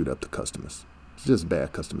not to shoot up the customers. It's just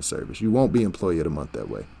bad customer service. You won't be Employee of the Month that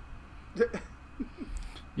way.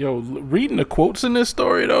 Yo, reading the quotes in this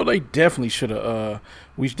story though, they definitely should have.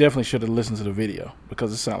 We definitely should have listened to the video,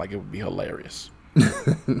 because it sounded like it would be hilarious.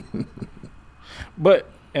 But,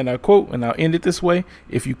 and I quote, and I'll end it this way: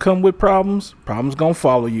 if you come with problems, problems gonna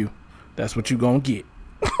follow you. That's what you gonna get.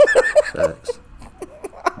 Facts.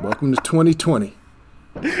 Welcome to 2020.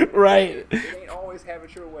 Right. It ain't always have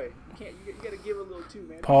it your way. You gotta give a little too,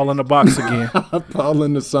 man. Paul in the box again. Paul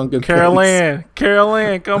in the sunken Carol place.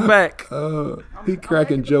 Ann, come back. He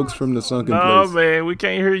cracking jokes from the sunken No, place. man, we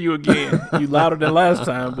can't hear you again. You louder than last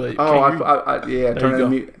time, but Yeah, turn you on go.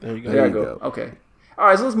 mute. There you go. There I you go. go. Okay. All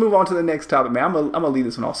right, so let's move on to the next topic, man. I'm gonna leave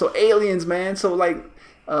this one off. So aliens, man. So like,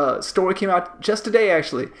 story came out just today,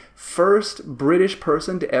 actually. First British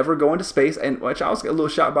person to ever go into space, and which I was a little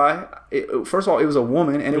shocked by. First of all, it was a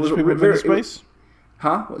woman, and British it was people been in space?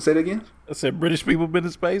 Huh? Say it again. I said British people been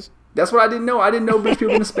in space? That's what I didn't know. I didn't know British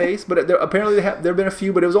people in space, but apparently there have been a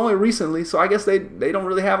few, but it was only recently. So I guess they don't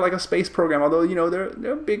really have like a space program. Although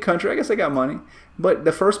they're a big country, I guess they got money. But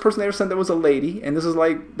the first person they ever sent there was a lady, and this is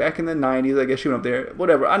like back in the 90s. I guess she went up there.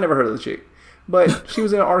 Whatever. I never heard of the chick, but she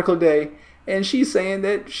was in an article today, and she's saying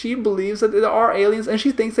that she believes that there are aliens, and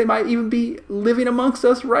she thinks they might even be living amongst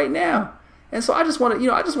us right now. And so I just want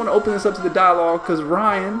to open this up to the dialogue because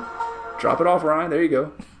Ryan, drop it off, Ryan. There you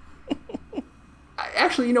go.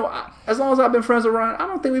 Actually, as long as I've been friends with Ryan, I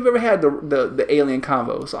don't think we've ever had the alien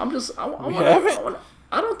convo. So I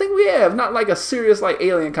don't think we have. Not like a serious like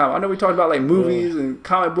alien convo. I know we talked about like movies and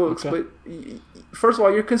comic books, but first of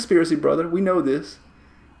all, you're a conspiracy brother. We know this,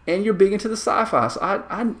 and you're big into the sci-fi. So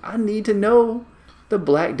I need to know the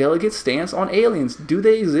Black Delegate stance on aliens. Do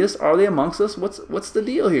they exist? Are they amongst us? What's the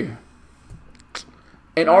deal here?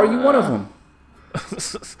 And are you one of them?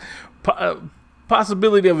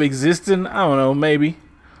 Possibility of existing, I don't know, maybe.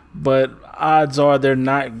 But odds are they're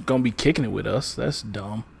not going to be kicking it with us. That's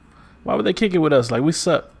dumb. Why would they kick it with us? Like, we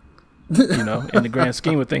suck, in the grand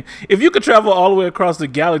scheme of things. If you could travel all the way across the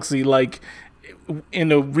galaxy, like,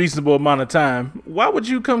 in a reasonable amount of time, why would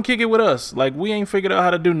you come kick it with us? Like, we ain't figured out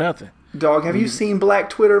how to do nothing. Dog, have you seen Black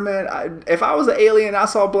Twitter, man? If I was an alien and I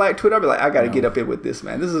saw Black Twitter, I'd be like, I got to get up in with this,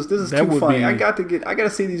 man. This is too funny. I got to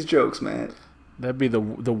see these jokes, man. That'd be the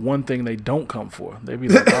one thing they don't come for. They'd be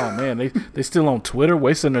like, oh man, they still on Twitter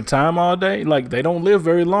wasting their time all day. Like they don't live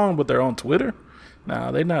very long, but they're on Twitter. Nah,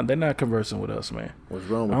 they're not conversing with us, man. What's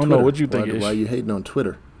wrong with Twitter? I don't know what you think. Why are you hating on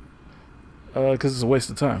Twitter? Because it's a waste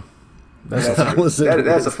of time. That's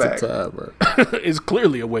a fact. It's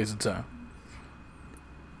clearly a waste of time.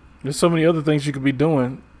 There's so many other things you could be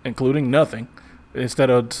doing, including nothing, instead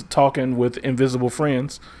of talking with invisible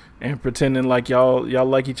friends and pretending like y'all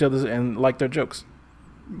like each other and like their jokes.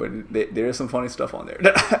 But there is some funny stuff on there.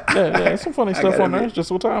 There's some funny stuff on there. It's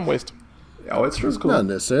just a time waster. Oh, it's true. It's cool. Not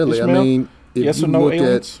necessarily. Ishmael, I mean, if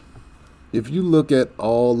you look at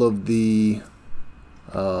all of the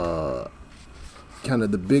kind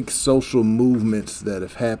of the big social movements that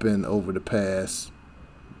have happened over the past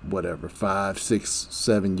 5, 6,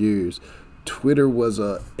 7 years, Twitter was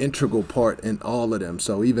a integral part in all of them.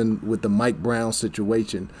 So even with the Mike Brown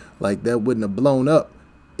situation, like that wouldn't have blown up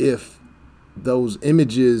if those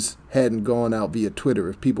images hadn't gone out via Twitter,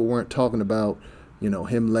 if people weren't talking about,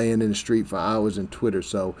 him laying in the street for hours in Twitter.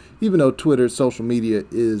 So even though Twitter, social media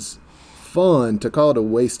is fun, to call it a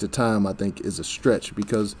waste of time, I think is a stretch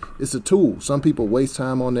because it's a tool. Some people waste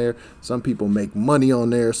time on there. Some people make money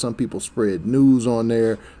on there. Some people spread news on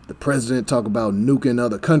there. The president talk about nuking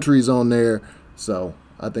other countries on there. So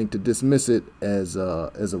I think to dismiss it as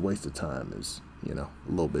a waste of time is, a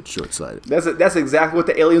little bit short-sighted. That's exactly what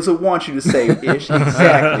the aliens would want you to say, Ish.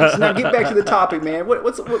 Exactly. So now get back to the topic, man.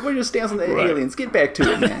 What are your stance on the aliens? Get back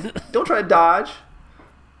to it, man. Don't try to dodge.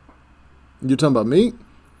 You're talking about me?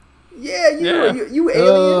 Yeah, you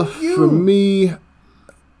alien. For me,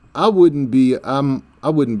 I wouldn't be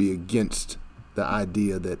against the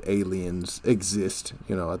idea that aliens exist.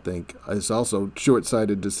 I think it's also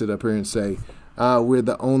short-sighted to sit up here and say we're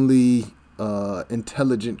the only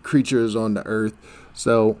intelligent creatures on the earth.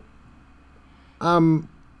 So I'm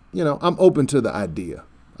open to the idea.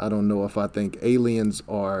 I don't know if I think aliens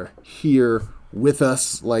are here with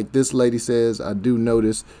us like this lady says. I do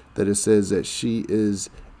notice that it says that she is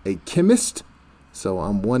a chemist, so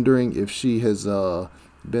I'm wondering if she has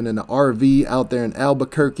been in an RV out there in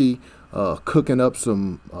Albuquerque cooking up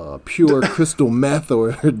some pure crystal meth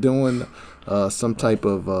or doing some type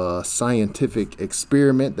of scientific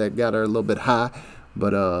experiment that got her a little bit high.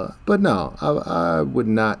 But no, I would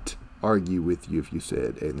not argue with you if you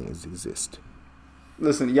said aliens exist.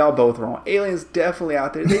 Listen, y'all both wrong. Aliens definitely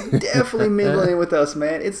out there. They definitely mingling with us,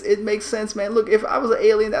 man. It makes sense, man. Look, if I was an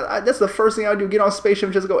alien, that's the first thing I would do. Get on a spaceship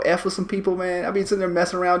and just go F with some people, man. I'd be sitting there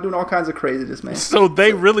messing around, doing all kinds of craziness, man. So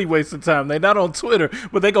they really wasted time. They not on Twitter,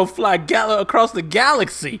 but they go fly across the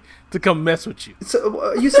galaxy to come mess with you.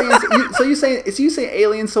 So you saying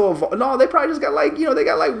aliens so evolved? No, they probably just got they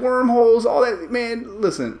got like wormholes, all that, man.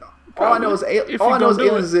 Listen. All I know is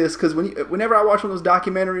aliens exist because whenever I watch one of those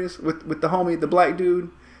documentaries with the homie, the black dude,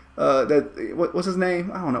 what's his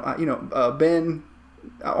name? I don't know. Ben.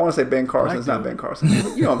 I want to say Ben Carson. It's not Ben Carson.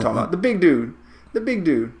 You know what I'm talking about. The big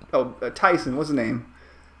dude. Oh, Tyson. What's his name?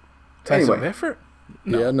 Tyson anyway. Bedford?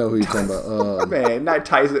 No. Yeah, I know who you're talking about. Man, not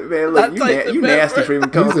Tyson. Man, look, you nasty for even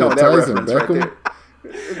coming with that Tyson reference Beckham?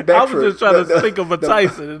 right there. I was just trying to think of a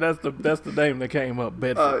Tyson, and that's the name that came up.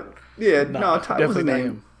 Bedford. Tyson. What's his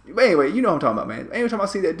name? But anyway, you know what I'm talking about, man. Every time I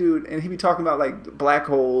see that dude, and he be talking about like black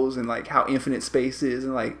holes and like how infinite space is,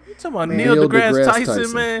 and like you talking about Neil deGrasse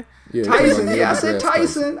Tyson, man. Yeah, Tyson. I said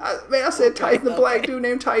Tyson. I said Tyson, the black dude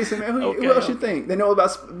named Tyson, man. Who else you think? They know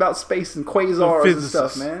about space and quasars and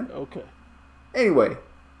stuff, man. Okay. Anyway,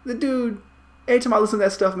 the dude. Every time I listen to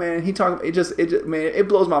that stuff, man, he talking. It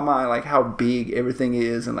blows my mind, like how big everything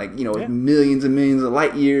is, and like millions and millions of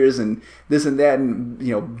light years, and this and that, and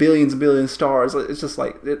billions and billions of stars. It's just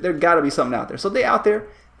like there got to be something out there. So they out there,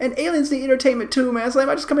 and aliens need entertainment too, man. So they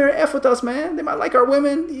might just come here and f with us, man. They might like our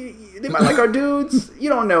women. They might like our dudes. You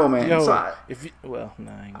don't know, man.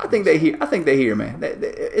 I think they hear. I think they hear, man.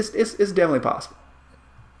 It's definitely possible.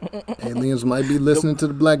 Aliens might be listening to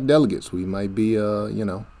the Black Delegates. We might be,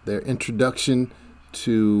 their introduction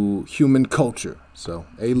to human culture. So,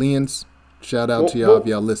 aliens, shout out to y'all if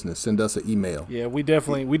y'all listening. Send us an email. Yeah, we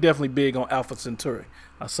definitely big on Alpha Centauri.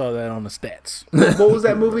 I saw that on the stats. What was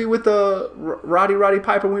that movie with the Roddy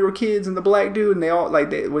Piper when we were kids and the black dude, and they all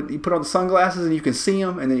you put on the sunglasses and you can see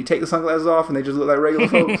them, and then you take the sunglasses off and they just look like regular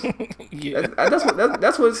folks. Yeah,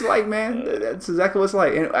 that's what it's like, man. That's exactly what it's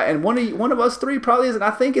like. And one of us three probably is, and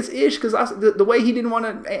I think it's Ish because the way he didn't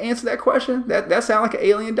want to answer that question, that sounded like an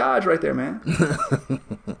alien dodge right there, man.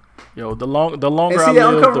 Yo, the longer I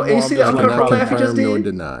live, the more you see that uncomfortable laugh he just did? Nor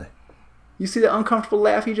deny. You see that uncomfortable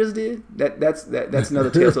laugh he just did? That's another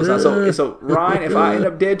tale. So Ryan, if I end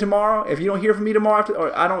up dead tomorrow, if you don't hear from me tomorrow,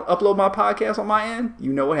 or I don't upload my podcast on my end,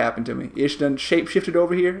 you know what happened to me. Ish done shape shifted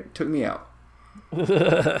over here, took me out.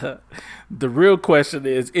 The real question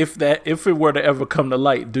is, if it were to ever come to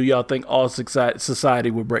light, do y'all think all society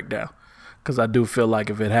would break down? Because I do feel like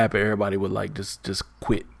if it happened, everybody would like just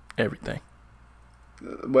quit everything.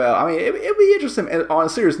 Well, I mean, it'd be interesting. And on a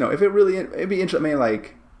serious note, it'd be interesting.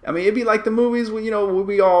 It'd be like the movies where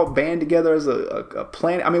we all band together as a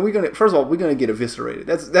planet. I mean, we're gonna get eviscerated.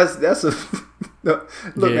 That's a look.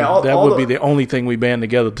 Yeah, that would be the only thing we band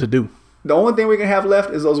together to do. The only thing we can have left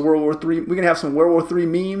is those World War III. We're gonna have some World War III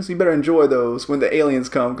memes. You better enjoy those when the aliens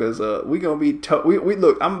come, because we're gonna be.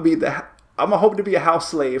 I'm gonna hope to be a house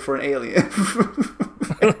slave for an alien.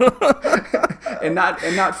 and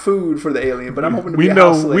not food for the alien, but I'm hoping to be a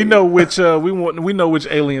house slave. We know which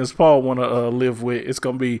aliens Paul want to live with. It's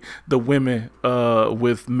gonna be the women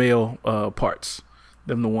with male parts.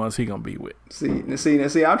 Them the ones he gonna be with. See. I'm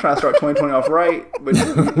trying to start 2020 off right, but you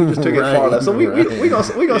just took it far left. So we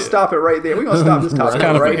gonna stop it right there. We gonna stop this topic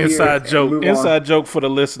kind of right an inside here. Joke. Inside joke for the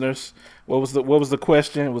listeners. What was the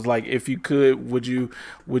question? It was like, if you could, would you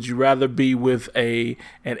rather be with an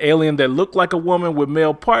alien that looked like a woman with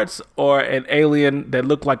male parts, or an alien that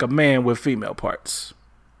looked like a man with female parts?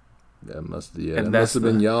 That must have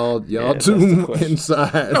been y'all too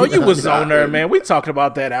inside. No, you was on there, man. We talked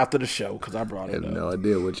about that after the show because I brought it up. I have no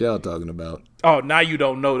idea what y'all talking about. Oh, now you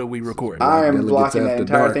don't know that we recorded. I am blocking that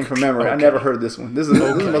entire thing from memory. Okay. I never heard this one. This must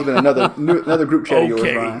have been another group chat you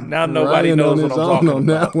were on. Now nobody knows what I'm talking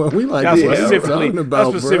about. We like I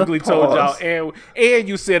specifically told y'all, and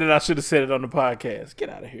you said it. I should have said it on the podcast. Get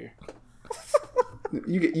out of here.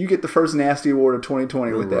 You get the first nasty award of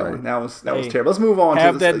 2020 with that one. That was terrible. Let's move on.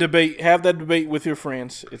 Have that debate with your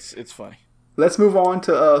friends. It's funny. Let's move on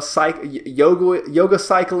to yoga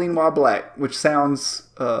cycling while black, which sounds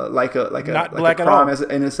like a crime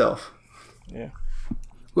in itself. Yeah.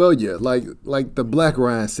 Well, yeah, like the Black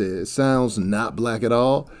Ryan said, it sounds not black at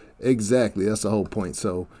all. Exactly, that's the whole point.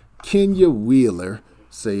 So Kenya Wheeler,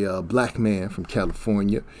 a black man from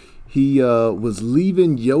California, he was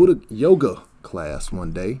leaving yoga class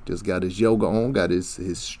one day, just got his yoga on, got his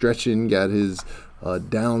stretching, got his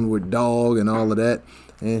downward dog and all of that,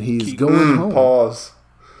 and he's going home. Pause.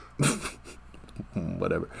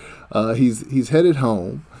 Whatever. He's headed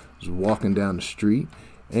home. He's walking down the street,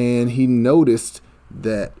 and he noticed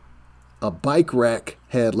that a bike rack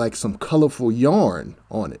had like some colorful yarn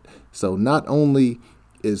on it. So not only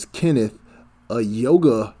is Kenneth a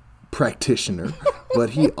yoga practitioner,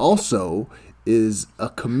 but he also is a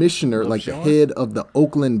commissioner, like the head of the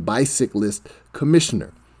Oakland Bicyclist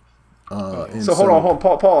Commissioner. So hold on,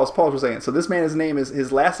 pause for a second. So this man,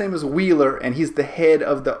 his last name is Wheeler, and he's the head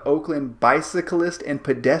of the Oakland Bicyclist and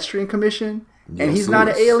Pedestrian Commission. and he's not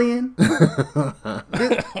an alien.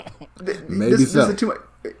 Maybe so. This is too much.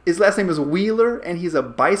 His last name is Wheeler, and he's a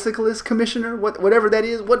bicyclist commissioner. Whatever that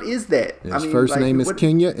is. What is that? His first name is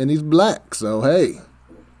Kenya, and he's black. So hey,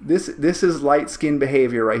 this is light skin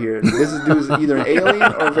behavior right here. This dude's either an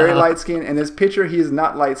alien or very light skinned. And this picture, he is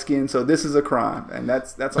not light skinned, so this is a crime, and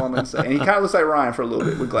that's all I'm gonna say. And he kind of looks like Ryan for a little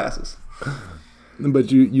bit with glasses.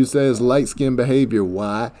 But you say it's light skin behavior.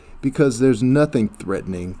 Why? Because there's nothing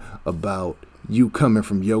threatening about you coming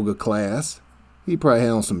from yoga class. He probably had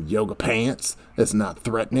on some yoga pants. That's not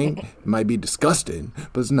threatening. It might be disgusting,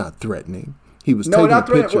 but it's not threatening. He was taking a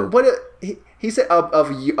picture. He said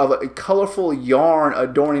of a colorful yarn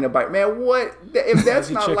adorning a bike. Man, what? If that's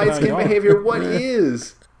not light skin behavior, what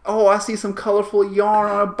is? Oh, I see some colorful yarn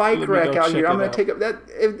on a bike rack out here. I'm gonna take up that.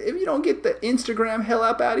 If you don't get the Instagram hell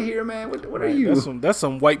up out of here, man, what are you? That's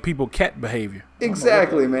some white people cat behavior.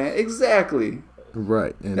 Exactly, man. Exactly.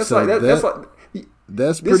 Right, and that's so like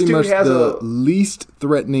that's pretty much the least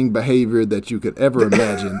threatening behavior that you could ever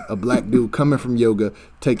imagine. A black dude coming from yoga,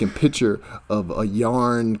 taking picture of a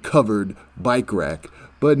yarn-covered bike rack.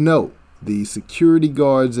 But no, the security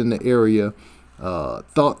guards in the area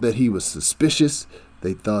thought that he was suspicious.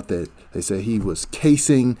 They said he was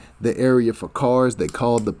casing the area for cars. They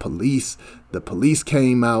called the police. The police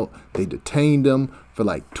came out. They detained him for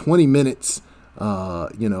like 20 minutes.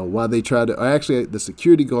 While they tried to, actually the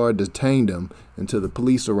security guard detained him until the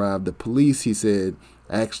police arrived. The police, he said,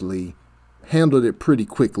 actually handled it pretty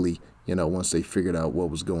quickly, once they figured out what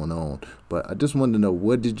was going on. But I just wanted to know,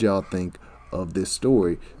 what did y'all think of this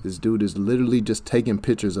story? This dude is literally just taking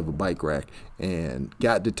pictures of a bike rack and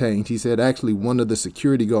got detained. He said actually one of the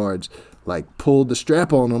security guards pulled the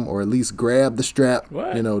strap on him, or at least grabbed the strap,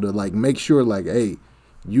 to make sure hey,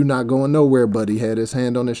 you not going nowhere, buddy. Had his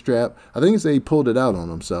hand on his strap. I think he pulled it out on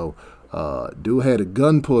him. So, dude had a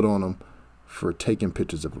gun pulled on him for taking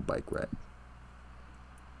pictures of a bike rack.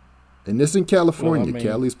 And this in California.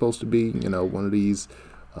 Cali's supposed to be, one of these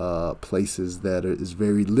places that is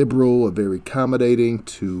very liberal or very accommodating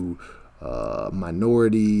to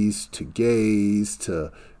minorities, to gays,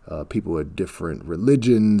 to people with different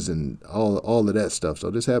religions, and all of that stuff.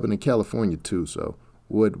 So this happened in California too. So.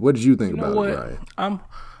 What did you think about it, Ryan?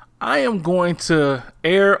 I am going to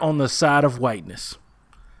err on the side of whiteness.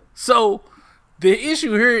 So the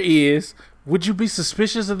issue here is, would you be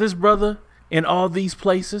suspicious of this brother in all these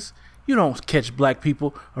places? You don't catch black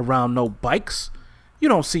people around no bikes. You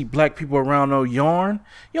don't see black people around no yarn.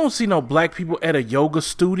 You don't see no black people at a yoga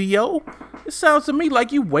studio. It sounds to me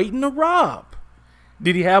like you waiting to rob.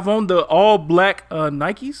 Did he have on the all black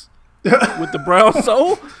Nikes? With the brown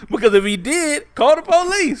sole? Because if he did, call the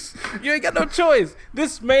police. You ain't got no choice.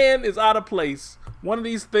 This man is out of place. One of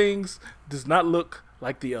these things does not look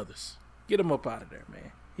like the others. Get him up out of there,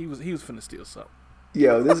 man. He was finna steal something.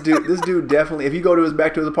 Yo, this dude definitely. If you go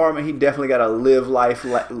back to his apartment, he definitely got a live,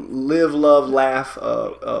 love, laugh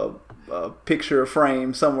picture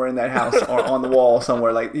frame somewhere in that house or on the wall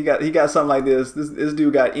somewhere. He got something like this. This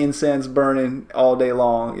dude got incense burning all day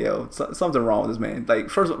long. Yo, something wrong with this man.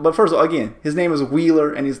 First of all, again, his name is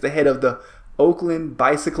Wheeler, and he's the head of the Oakland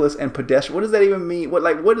Bicyclist and Pedestrian. What does that even mean? What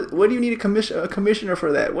do you need a commissioner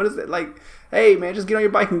for that? What is that like? Hey man, just get on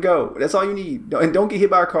your bike and go. That's all you need. And don't get hit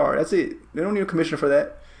by a car. That's it. They don't need a commissioner for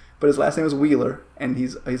that. But his last name is Wheeler, and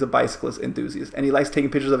he's a bicyclist enthusiast, and he likes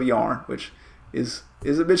taking pictures of a yarn, which is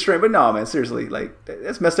a bit strange. But no, man, seriously,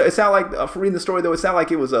 that's messed up. It sounded like, from reading the story though, it sounded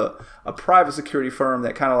like it was a private security firm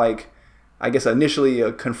that kind of I guess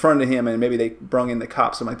initially confronted him, and maybe they brung in the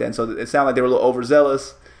cops, something like that. And so it sounded like they were a little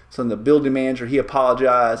overzealous. So the building manager, he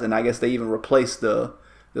apologized, and I guess they even replaced the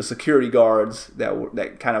security guards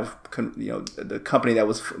the company that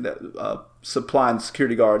was supplying the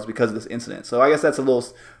security guards because of this incident. So I guess that's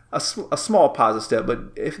a small positive step. But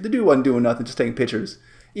if the dude wasn't doing nothing, just taking pictures,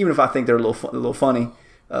 even if I think they're a little funny,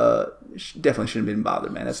 definitely shouldn't have been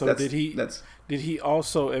bothered, man. Did he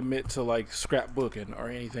also admit to scrapbooking or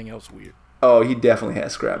anything else weird? Oh, he definitely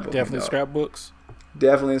has scrapbooking. Definitely scrapbooks.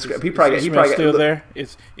 Definitely scrap. He probably still there.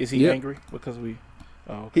 Is he angry because we?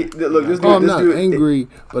 Oh, okay. I'm not angry,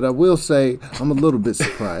 but I will say I'm a little bit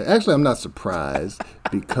surprised. Actually, I'm not surprised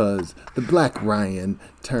because the Black Ryan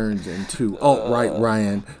turns into alt-right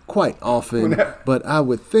Ryan quite often. But I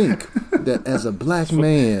would think that as a black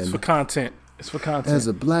man, it's for content. As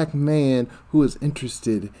a black man who is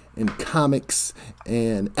interested in comics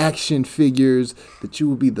and action figures, that you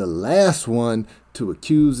would be the last one to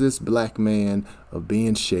accuse this black man of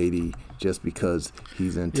being shady just because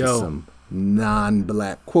he's into some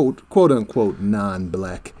non-black, quote unquote,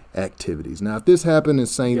 non-black activities. Now, if this happened in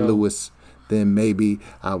St. Louis, then maybe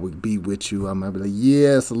I would be with you. I might be like,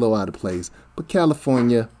 yeah, it's a little out of place. But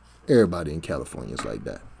California, everybody in California is like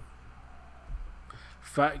that.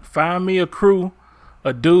 Find me a crew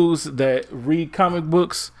of dudes that read comic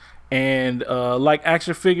books and like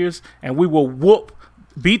action figures, and we will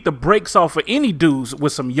beat the brakes off of any dudes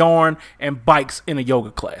with some yarn and bikes in a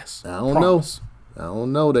yoga class. I don't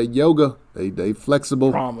know. That yoga, they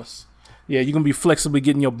flexible. Promise. Yeah, you're gonna be flexibly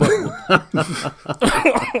getting your butt whooped.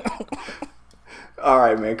 All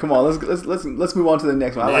right, man. Come on. Let's move on to the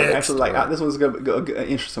next one. This one's gonna go an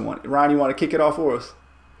interesting one. Ryan, you want to kick it off for us?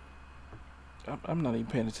 I'm not even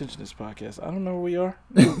paying attention to this podcast. I don't know where we are.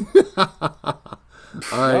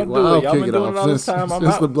 All right, well, I'll kick it off since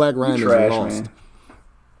the Black Ryan is lost. Man.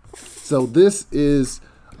 So this is,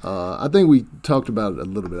 I think we talked about it a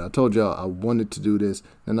little bit. I told y'all I wanted to do this,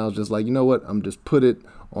 and I was just like, you know what? I'm just put it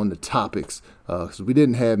on the topics because we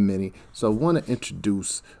didn't have many. So I want to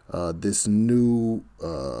introduce this new,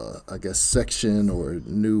 section or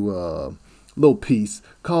new little piece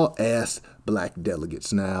called Ask Black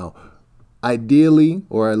Delegates. Now, ideally,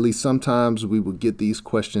 or at least sometimes, we would get these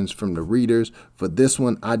questions from the readers. For this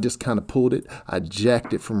one, I just kind of pulled it. I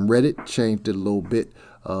jacked it from Reddit, changed it a little bit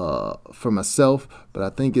for myself. But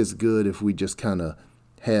I think it's good if we just kind of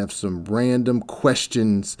have some random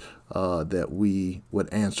questions that we would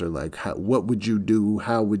answer, like what would you do,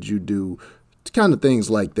 how would you do, kind of things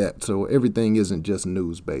like that. So everything isn't just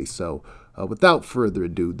news-based. So without further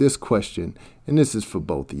ado, this question, and this is for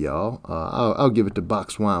both of y'all. I'll give it to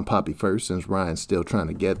Box Wine Poppy first, since Ryan's still trying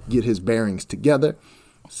to get his bearings together.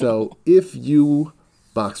 So if you,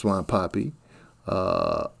 Box Wine Poppy,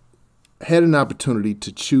 had an opportunity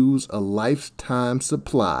to choose a lifetime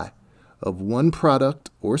supply of one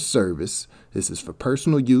product or service, this is for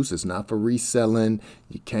personal use, it's not for reselling,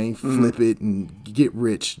 you can't flip it and get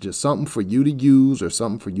rich, just something for you to use or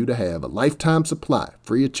something for you to have, a lifetime supply,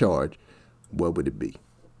 free of charge, what would it be?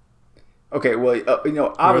 Okay, well, obviously,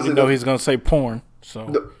 I already know he's gonna say porn. So,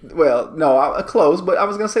 close, but I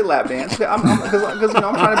was gonna say lap dance because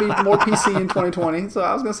I'm trying to be more PC in 2020. So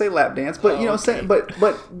I was gonna say lap dance, but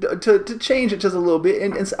but to change it just a little bit,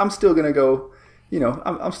 and I'm still gonna go.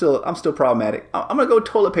 I'm still problematic. I'm gonna go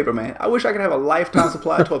toilet paper, man. I wish I could have a lifetime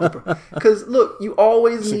supply of toilet paper. Because look, you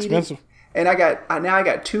always need it. And I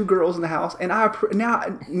got 2 girls in the house, and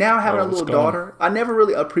now having a little daughter, I never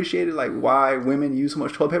really appreciated like why women use so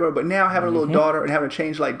much toilet paper, but now having a little daughter and having to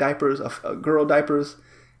change like diapers, girl diapers,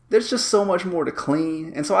 there's just so much more to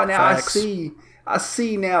clean, and so I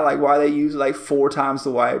see now like why they use like 4 times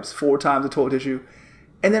the wipes, 4 times the toilet tissue,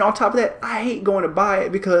 and then on top of that, I hate going to buy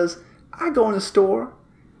it because I go in the store.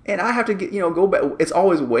 And I have to get, go back. It's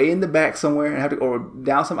always way in the back somewhere, and I have to go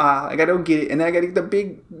down some aisle. I got to go get it, and then I got to get the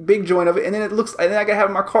big joint of it, and then and then I got to have it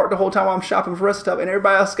in my cart the whole time while I'm shopping for the rest of stuff, and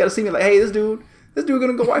everybody else got to see me like, hey, this dude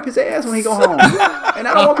gonna go wipe his ass when he go home, and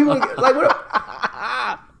I don't want people to get, like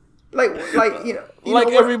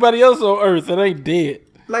what, everybody else on Earth, it ain't dead.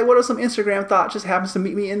 Like, what if some Instagram thought just happens to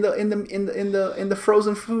meet me in the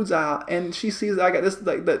frozen foods aisle, and she sees I got this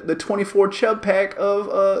like the 24 chub pack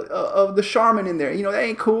of the Charmin in there. That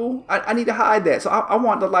ain't cool. I need to hide that. So I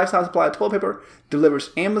want the lifetime supply of toilet paper delivered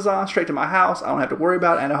Amazon straight to my house. I don't have to worry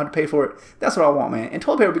about it. I don't have to pay for it. That's what I want, man. And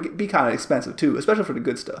toilet paper be kind of expensive too, especially for the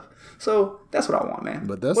good stuff. So that's what I want, man.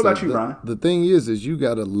 But what about you, Brian? The thing is you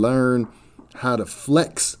got to learn how to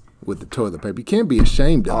flex with the toilet paper. You can't be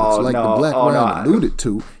ashamed of it. The Black Ryan alluded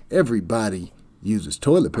to, everybody uses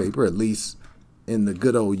toilet paper, at least in the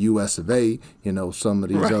good old U.S. of A. Some of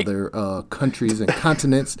these other countries and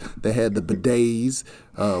continents, they had the bidets,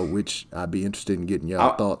 which I'd be interested in getting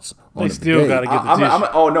y'all thoughts on. They still got to get the dish.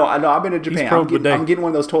 I've been to Japan. I'm getting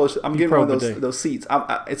one of those toilets. I'm getting one of those seats.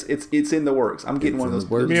 It's in the works. I'm getting one of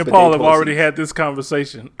those. Me and Paul have already had this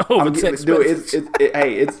conversation over text messages.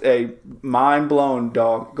 It's a mind blown,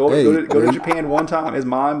 dog. Go to Japan one time. It's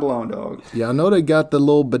mind blown, dog. Yeah, I know they got the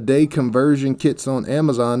little bidet conversion kits on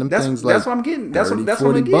Amazon. That's what I'm getting. That's what I'm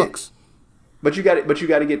gonna get. $40. But you got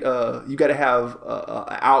to get you got to have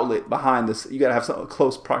an outlet behind this. You got to have some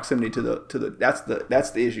close proximity to the.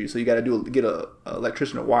 That's the issue. So you got to get a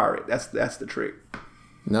electrician to wire it. That's the trick.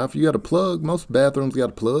 Now, if you got a plug, most bathrooms got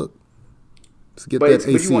a plug. Let's get that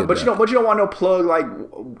AC. But you don't want no plug like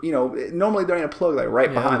normally there ain't a plug like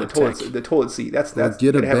right behind the toilet seat. That's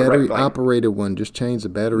get a battery operated one. Just change the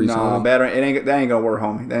batteries. No, battery. That ain't gonna work,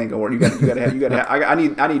 homie. That ain't gonna work. You gotta have. I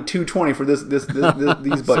need 220 for these butt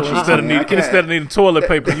cheeks. So instead of needing toilet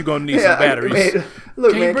paper, you are gonna need some batteries.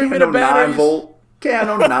 Look, man, can't have no 9 volt. Can't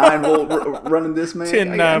have no 9 volt running this, man. 10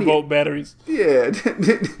 9-volt batteries. Yeah,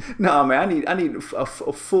 no, man. I need a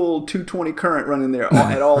full 220 current running there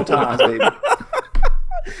at all times, baby.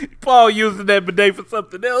 Paul using that bidet for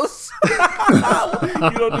something else.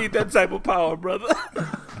 You don't need that type of power, brother.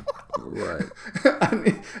 Right. I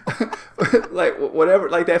mean, like whatever,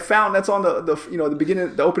 like that fountain that's on the the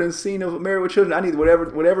beginning, the opening scene of Married with Children. I need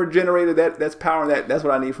whatever generator that's powering that. That's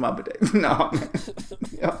what I need for my bidet. No, man,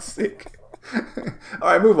 I'm sick. All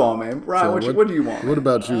right, move on, man. Ryan, So what do you want? What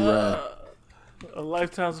about you, Ryan? A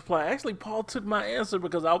lifetime supply. Actually, Paul took my answer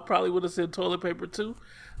because I probably would have said toilet paper too.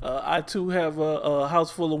 I too have a house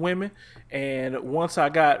full of women, and once I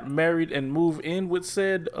got married and moved in with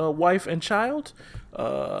said wife and child,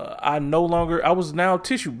 I was now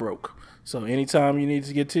tissue broke. So anytime you need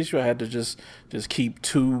to get tissue, I had to just keep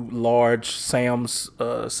 2 large Sam's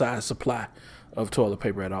size supply of toilet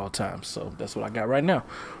paper at all times. So that's what I got right now.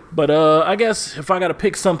 But I guess if I got to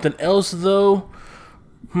pick something else though,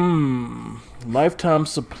 lifetime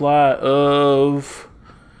supply of,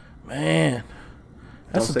 man,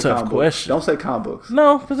 that's a tough question. Don't say comic books.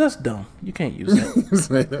 No, because that's dumb. You can't use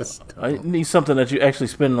that. I need something that you're actually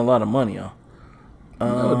spending a lot of money on.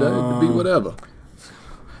 No, that could be whatever.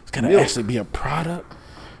 It's going to actually be a product?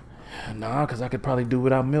 Nah, because I could probably do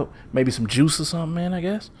without milk. Maybe some juice or something, man, I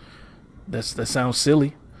guess. That sounds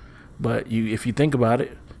silly. But if you think about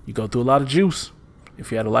it, you go through a lot of juice.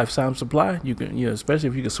 If you had a lifetime supply, you can, especially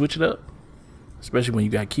if you can switch it up. Especially when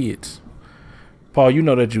you got kids. Paul, you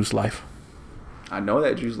know that juice life. I know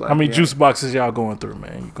that juice life. How many juice boxes y'all going through,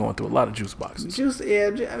 man? You're going through a lot of juice boxes. Juice,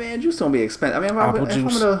 I mean, juice don't be expensive. I mean, Apple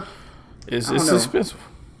juice. It's expensive.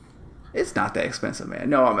 It's not that expensive, man.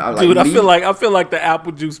 No, I dude, I feel like the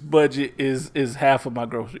apple juice budget is half of my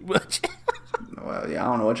grocery budget. Well, yeah, I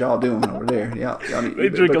don't know what y'all doing over there. Y'all need, they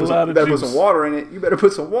drink a lot of juice. You better put some water in it. You better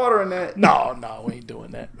put some water in that. No, we ain't doing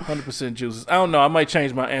that. 100% juices. I don't know. I might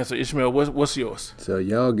change my answer. Ishmael, what's yours? So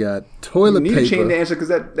y'all got toilet paper. You need to change the answer because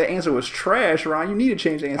that answer was trash, Ryan. You need to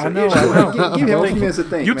change the answer. I know. Give him a few minutes to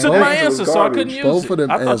think. You took my answer, so I couldn't use it. Both of them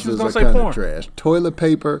answers are kind of trash. Toilet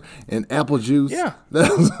paper and apple juice. Yeah.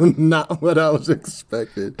 That's not what I was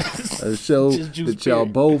expecting. It showed that y'all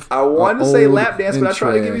both. I wanted to say lap dance, but I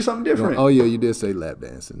tried to give you something different. Oh, yeah, you did say lap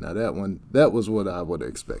dance. Now that was what I would have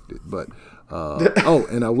expected. But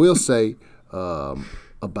and I will say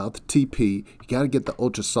about the TP, you got to get the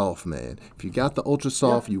Ultra Soft, man. If you got the Ultra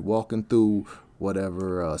Soft, you walking through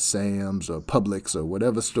whatever Sam's or Publix or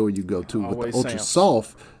whatever store you go to with the Ultra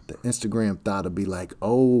Soft, the Instagram thought would be like,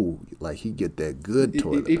 oh, like he get that good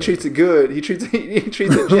toilet paper. He treats it good. He treats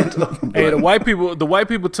it gentle. Hey, the white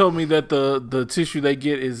people told me that the tissue they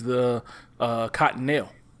get is the Cottonelle.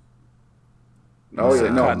 Oh yeah,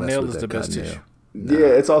 no, Cottonelle is the best tissue. Nah. Yeah,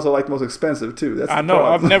 it's also like the most expensive too. That's I know.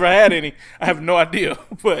 I've never had any. I have no idea,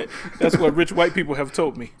 but that's what rich white people have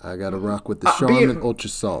told me. I gotta rock with the Charmin Ultra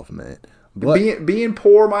Soft, man. But being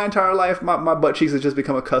poor my entire life, my butt cheeks have just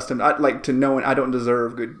become accustomed. I like to knowing I don't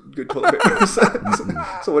deserve good toilet paper.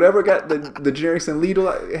 So whatever got the generics and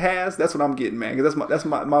Lidl has, that's what I'm getting, man. Because that's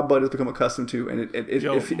my butt has become accustomed to, and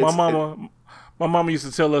my mama used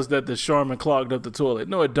to tell us that the Charmin clogged up the toilet.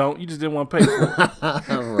 No, it don't. You just didn't want to pay for it.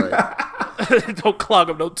 Right. Don't clog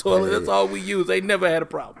up no toilet. Hey. That's all we use. They never had a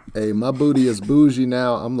problem. Hey, my booty is bougie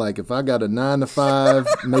now. I'm like, if I got a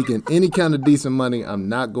 9-to-5 making any kind of decent money, I'm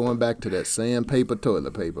not going back to that sandpaper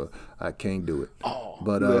toilet paper. I can't do it. Oh,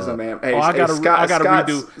 but listen, man. Hey, I gotta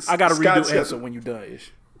redo answer when you done,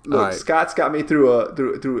 Ish. Look, right. Scott's got me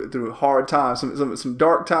through hard times, some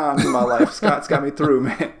dark times in my life. Scott's got me through,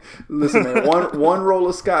 man. Listen, man, one roll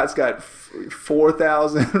of Scott's got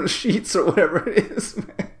 4,000 sheets or whatever it is,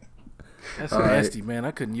 man. That's nasty, man. I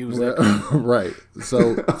couldn't use that. Right.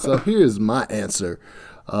 So here's my answer.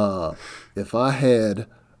 If I had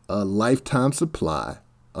a lifetime supply,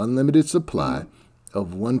 unlimited supply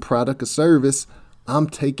of one product or service, I'm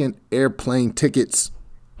taking airplane tickets.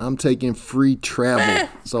 I'm taking free travel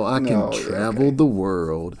so I can travel the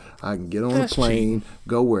world. I can get on a plane,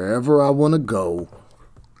 go wherever I want to go.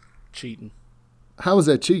 Cheating. How is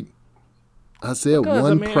that cheating? I said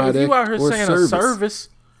one product if you out here or saying service. A service.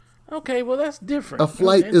 Okay, well, that's different. A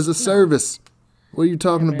flight is a service. What are you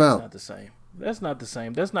talking about? That's not the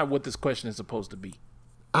same. That's not what this question is supposed to be.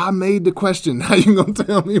 I made the question. How you gonna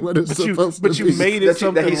tell me what it's supposed to be? But you made it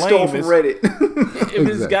something lame. That he stole from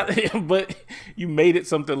Reddit. But you made it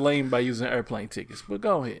something lame by using airplane tickets. But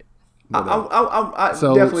go ahead. I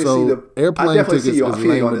definitely see the airplane tickets is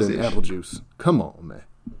lamer than apple juice. Come on, man.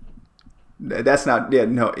 That's not. Yeah,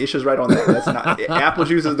 no. Isha's right on that. That's not. Apple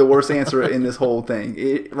juice is the worst answer in this whole thing.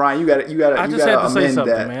 Ryan, you got to. I just had to say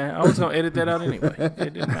something, man. I was gonna edit that out anyway. It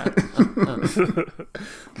didn't matter.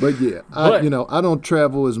 But yeah, I don't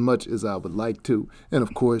travel as much as I would like to, and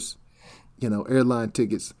of course, airline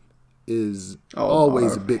tickets. is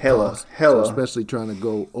always a big cost. Hella. So especially trying to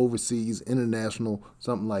go overseas, international,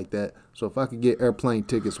 something like that. So if I could get airplane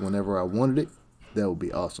tickets whenever I wanted it, that would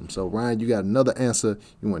be awesome. So Ryan, you got another answer.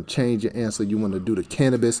 You want to change your answer. You want to do the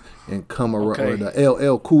cannabis and come around, or the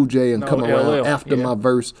LL Cool J and come around after my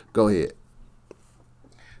verse. Go ahead.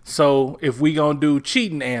 So if we gonna do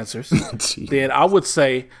cheating answers, then I would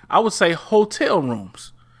say hotel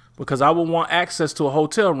rooms, because I would want access to a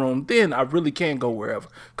hotel room. Then I really can go wherever.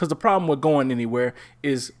 Because the problem with going anywhere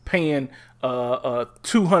is paying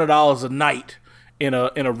 $200 a night in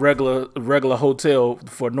a regular hotel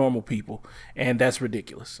for normal people, and that's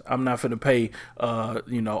ridiculous. I'm not finna pay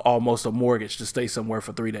almost a mortgage to stay somewhere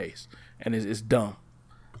for 3 days, and it's dumb.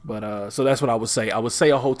 But so that's what I would say. I would say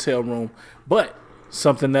a hotel room, but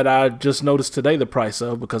something that I just noticed today the price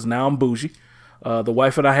of, because now I'm bougie. The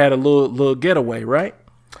wife and I had a little getaway, right?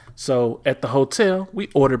 So at the hotel, we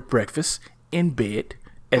ordered breakfast in bed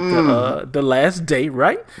at the last day,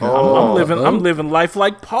 right? I'm living life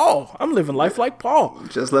like Paul.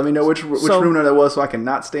 Just let me know which room that was, so I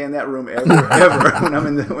cannot stay in that room ever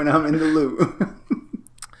when I'm in the loop.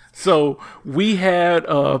 So we had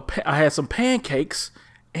I had some pancakes,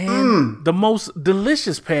 and the most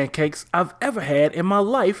delicious pancakes I've ever had in my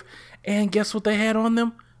life. And guess what they had on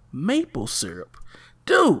them? Maple syrup,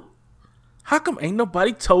 dude. How come ain't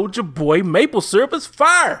nobody told your boy maple syrup is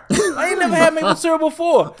fire? I ain't never had maple syrup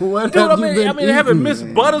before. What Dude, have you been having Miss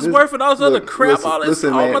Buttersworth and all this other crap.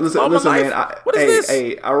 Listen, man. What is this?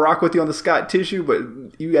 Hey, I rock with you on the Scott tissue,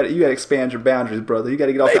 but you got to expand your boundaries, brother. You got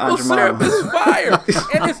to get off the Aunt Jemima. Maple syrup is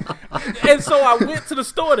fire. and so I went to the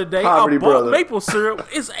store today. Poverty, I bought brother. maple syrup.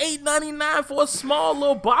 It's $8.99 for a small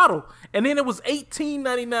little bottle, and then it was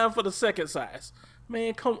 $18.99 for the second size.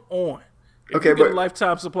 Man, come on. If you get a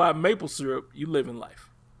lifetime supply of maple syrup, you live in life.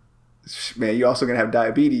 Man, you're also gonna have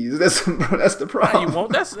diabetes. That's the problem. You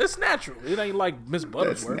won't. It's natural. It ain't like Miss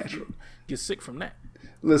Buttersworth. That's natural. You get sick from that.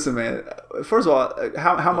 Listen, man. First of all,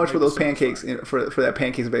 how much were those pancakes for that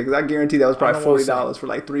pancakes bag? Because I guarantee that was probably $40 for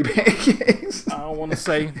like 3 pancakes. I don't want to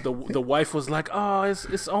say the wife was like, "Oh,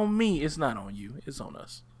 it's on me. It's not on you. It's on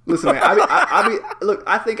us." Listen, man. Look.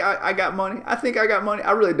 I think I got money. I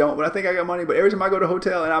really don't, but I think I got money. But every time I go to a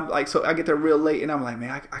hotel and I'm like, so I get there real late, and I'm like, man,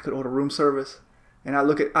 I could order room service. And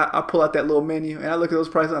I pull out that little menu, and I look at those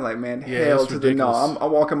prices. I'm like, man, hell to the no.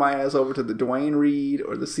 I'm walking my ass over to the Dwayne Reed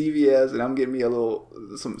or the CVS, and I'm getting me a little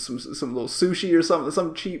some little sushi or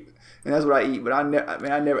something cheap, and that's what I eat. But I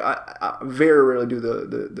very rarely do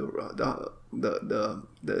the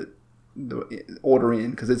order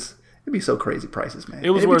in, because it'd be so crazy prices, man.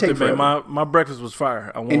 It was worth it, man. My breakfast was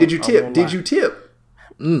fire. And did you tip? Did you tip?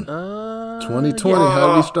 2020.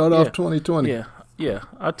 How we start off 2020? Yeah,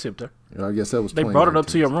 I tipped her. I guess that was. They brought it up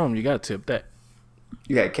to your room. You got to tip that.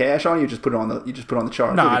 You had cash on you? Just put it on the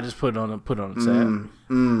chart. No, I just put it on the tab.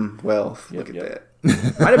 Well, look at that.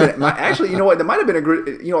 Might have been actually. You know what? There might have been a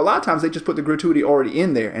lot of times they just put the gratuity already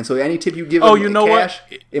in there, and so any tip you give them cash,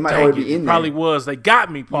 it might already be in there. Probably was. They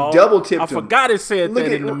got me, Paul. You double tipped. I forgot it said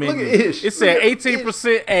that in the menu. It said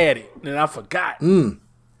 18% added, and I forgot.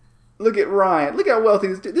 Look at Ryan. Look at how wealthy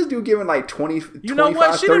this dude giving like 20. You know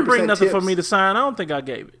what? She didn't bring nothing for me to sign. I don't think I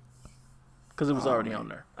gave it because it was already on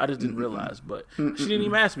there. I just didn't realize, but she didn't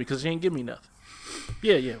even ask me because she didn't give me nothing.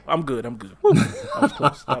 Yeah, I'm good. Woo. I was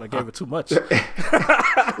close. Thought I gave her too much. look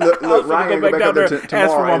Ryan, go back up there tomorrow.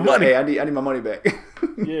 Ask for my money. Hey, I need my money back.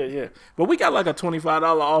 Yeah. But we got like a $25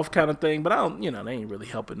 off kind of thing. But I don't, they ain't really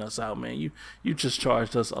helping us out, man. You just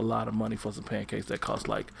charged us a lot of money for some pancakes that cost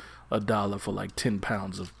like $1 for like 10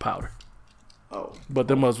 pounds of powder. Oh. But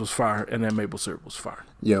them was fire, and that maple syrup was fire.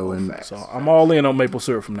 So I'm all in on maple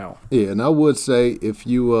syrup from now on. Yeah, and I would say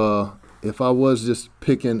if I was just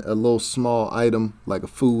picking a little small item, like a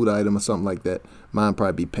food item or something like that, mine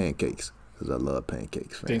probably be pancakes, because I love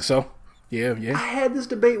pancakes. Think so? Yeah. I had this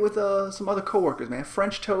debate with some other coworkers, man.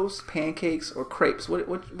 French toast, pancakes, or crepes.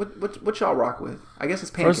 What y'all rock with? I guess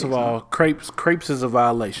it's pancakes. First of all, crepes is a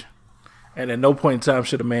violation. And at no point in time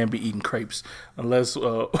should a man be eating crepes unless,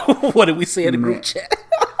 what did we say in the group chat?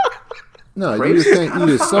 No, you just can't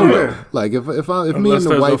eat it solo. Like if me and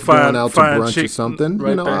the wife going out to brunch or something,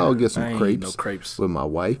 right I'll get some crepes with my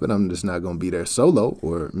wife, but I'm just not going to be there solo.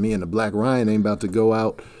 Or me and the Black Ryan ain't about to go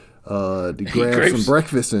out to grab some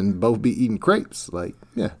breakfast and both be eating crepes. Like,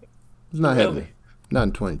 yeah, it's not happening. Not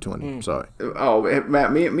in 2020. Sorry. Oh,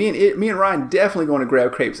 Matt, me and Ryan definitely going to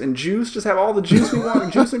grab crepes and juice. Just have all the juice we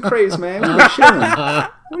want. Juice and crepes, man. We're chilling.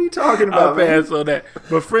 What are you talking about, man? I'll pass on that.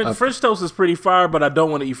 But French toast is pretty fire, but I don't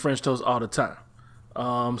want to eat French toast all the time.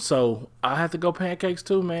 So I have to go pancakes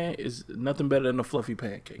too, man. It's nothing better than a fluffy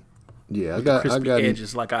pancake. Yeah, I got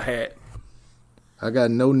edges like I had. I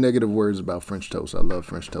got no negative words about French toast. I love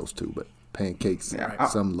French toast too, but pancakes,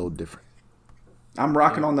 something a little different. I'm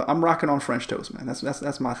rocking on French toast, man.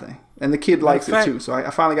 That's my thing. And the kid likes it too. So I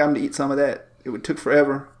finally got him to eat some of that. It took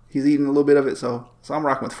forever. He's eating a little bit of it, so I'm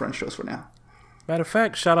rocking with French toast for now. Matter of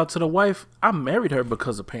fact, shout out to the wife. I married her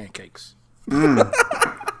because of pancakes.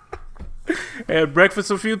 Had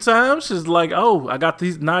breakfast a few times. She's like, "Oh, I got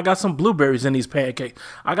these. Now I got some blueberries in these pancakes.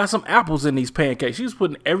 I got some apples in these pancakes." She was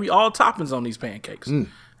putting all toppings on these pancakes, and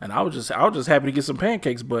I was just happy to get some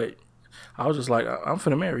pancakes. But I was just like, "I'm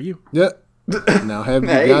finna marry you." Yeah. Now, have you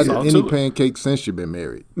gotten any pancakes since you've been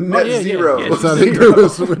married? Zero. Yeah. That's how they do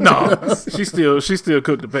it. No, she still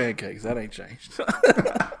cooked the pancakes. That ain't changed.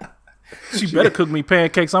 She better cook me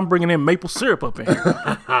pancakes. I'm bringing in maple syrup up in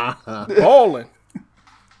here. Balling.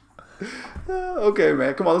 Okay,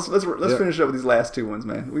 man. Come on, let's finish up with these last two ones,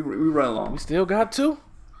 man. We run along. We still got two.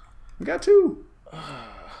 We got two.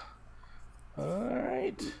 All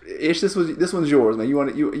right. Ish, this one's yours, man. I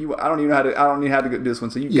don't even know how to do this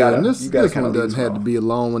one. So this one doesn't have to be a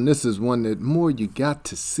long one. This is one that more you got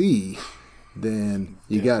to see than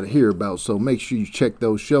you got to hear about. So make sure you check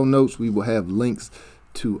those show notes. We will have links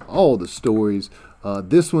to all the stories.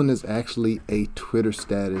 This one is actually a Twitter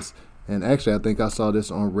status, and actually I think I saw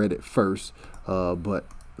this on Reddit first. But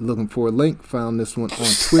looking for a link, found this one on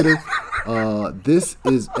Twitter. This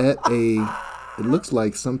is at it looks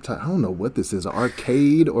like some type, I don't know what this is, an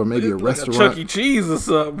arcade or maybe a restaurant. Chuck E. Cheese or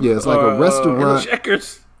something. Yeah, it's like a restaurant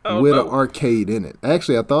Checkers. with an arcade in it.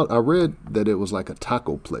 Actually, I read that it was like a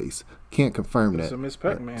taco place. Can't confirm that. It's a Miss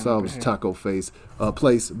Pac-Man. So it was a taco place.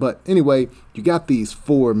 But anyway, you got these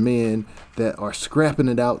four men that are scrapping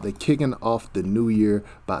it out. They're kicking off the new year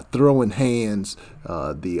by throwing hands,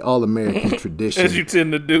 the all-American tradition. As you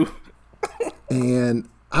tend to do. And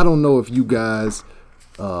I don't know if you guys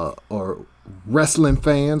are wrestling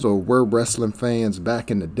fans or were wrestling fans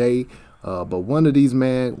back in the day, but one of these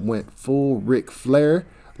men went full Ric Flair.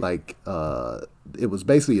 Like, it was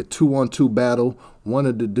basically a 2-on-2 battle. One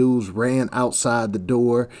of the dudes ran outside the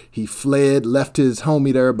door. He fled, left his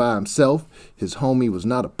homie there by himself. His homie was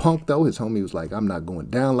not a punk, though. His homie was like, I'm not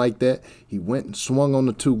going down like that. He went and swung on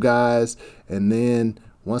the two guys. And then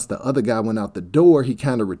once the other guy went out the door, he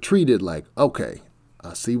kind of retreated like, okay,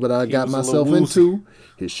 I see what I got myself into.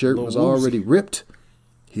 His shirt was already ripped.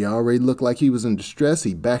 He already looked like he was in distress.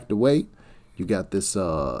 He backed away. You got this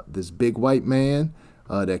big white man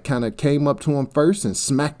that kind of came up to him first and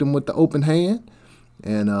smacked him with the open hand.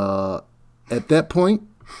 And at that point,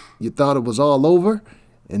 you thought it was all over.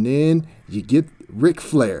 And then you get Ric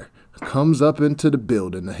Flair comes up into the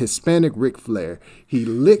building, a Hispanic Ric Flair. He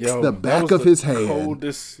licks the back of his hand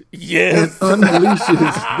coldest. Yes. and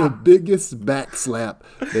unleashes the biggest back slap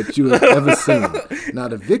that you have ever seen. Now,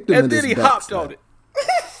 the victim of this back slap, on it.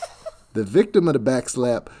 The victim of the back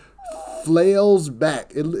slap flails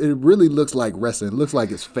back. It really looks like wrestling. It looks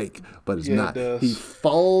like it's fake, but it's not. He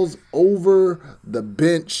falls over the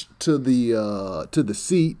bench to the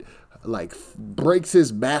seat, like breaks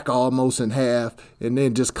his back almost in half, and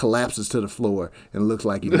then just collapses to the floor and looks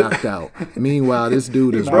like he knocked out. Meanwhile, this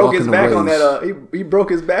dude is walking away. On that, he broke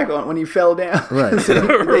his back on when he fell down. Right.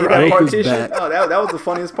 Broke his back. Oh, that was the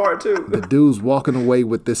funniest part too. The dude's walking away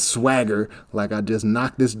with this swagger, like I just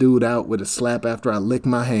knocked this dude out with a slap after I licked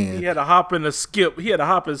my hand. He had a hop and a skip. When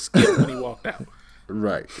he walked out.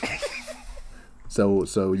 Right.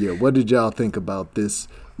 So yeah, what did y'all think about this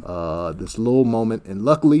little moment? And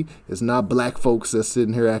luckily, it's not black folks that's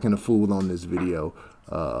sitting here acting a fool on this video,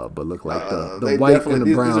 but look like the white and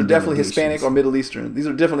the brown. These are definitely Hispanic or Middle Eastern. These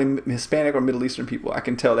are definitely Hispanic or Middle Eastern people. I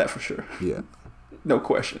can tell that for sure. Yeah. No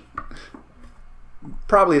question.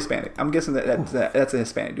 Probably Hispanic. I'm guessing that's a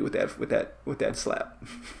Hispanic dude with that slap.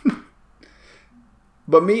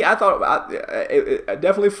 But me, I thought it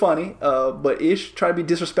definitely funny. But Ish tried to be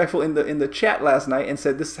disrespectful in the chat last night and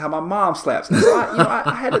said, "This is how my mom slaps." And so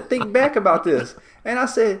I had to think back about this, and I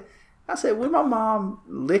said, would my mom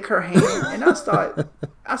lick her hand? And I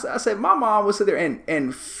said, my mom would sit there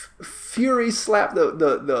and fury slap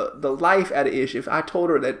the life out of Ish if I told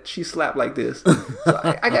her that she slapped like this. So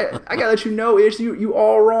I gotta let you know, Ish, you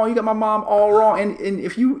all wrong. You got my mom all wrong. And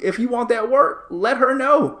if you want that work, let her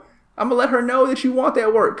know. I'm going to let her know that you want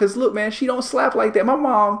that work. Because, look, man, she don't slap like that. My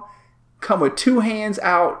mom come with two hands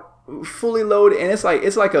out, fully loaded. And it's like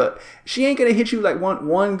she ain't going to hit you like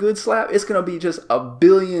one good slap. It's going to be just a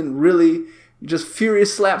billion really just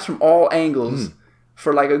furious slaps from all angles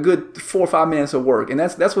for like a good 4 or 5 minutes of work. And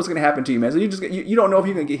that's what's going to happen to you, man. So you don't know if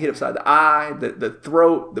you're going to get hit upside the eye, the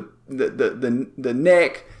throat, the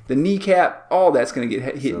neck, the kneecap. All that's going to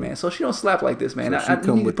get hit, man. So she don't slap like this, man. So I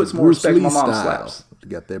need to put some more respect on my mom's slaps. You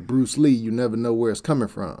got that Bruce Lee. You never know where it's coming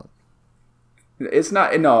from. It's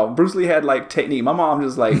not, no, Bruce Lee had like technique. My mom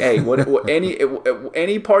just like, hey, what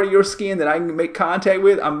any part of your skin that I can make contact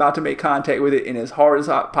with, I'm about to make contact with it and as hard as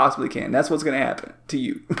I possibly can. That's what's going to happen to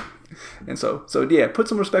you. And so yeah, put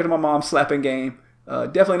some respect on my mom's slapping game.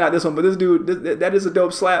 Definitely not this one, but this dude, that is a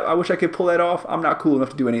dope slap. I wish I could pull that off. I'm not cool enough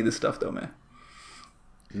to do any of this stuff though, man.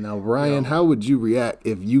 Now, Ryan, how would you react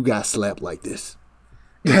if you got slapped like this?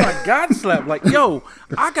 If I got slapped, like, yo,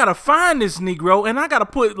 I gotta find this Negro and I gotta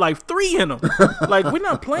put like 3 in him. Like, we're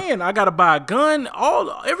not playing. I gotta buy a gun.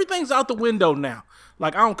 Everything's out the window now.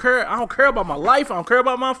 Like, I don't care about my life. I don't care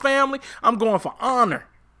about my family. I'm going for honor.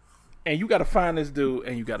 And you gotta find this dude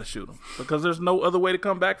and you gotta shoot him because there's no other way to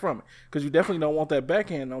come back from it. Because you definitely don't want that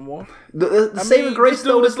backhand no more. The saving grace this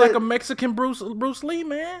though dude is is like that, a Mexican Bruce Lee,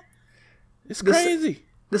 man. It's crazy.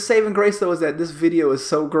 The saving grace though is that this video is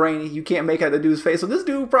so grainy you can't make out the dude's face. So this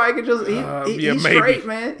dude probably could just he's straight,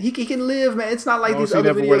 man. He can live, man. It's not like these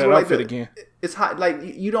other videos where like it's hot. Like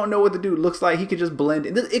you don't know what the dude looks like. He could just blend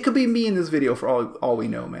in. It could be me in this video for all we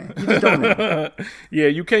know, man. You just don't know. Yeah,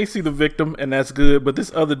 you can't see the victim, and that's good. But this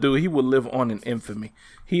other dude, he will live on in infamy.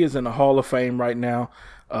 He is in the Hall of Fame right now.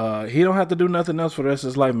 He don't have to do nothing else for the rest of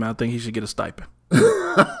his life, man. I think he should get a stipend.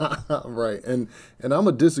 Right. And I'm going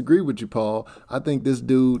to disagree with you, Paul. I think this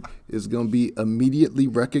dude is going to be immediately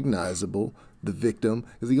recognizable, the victim,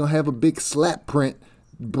 because he's going to have a big slap print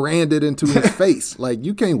branded into his face. Like,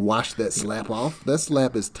 you can't wash that slap off. That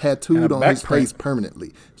slap is tattooed on his face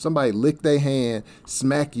permanently. Somebody lick their hand,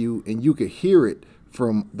 smack you, and you could hear it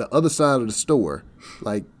from the other side of the store.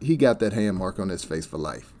 Like, he got that hand mark on his face for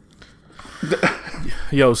life.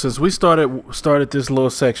 Yo, since we started this little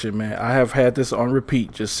section, man, I have had this on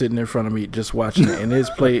repeat, just sitting in front of me, just watching it, and it's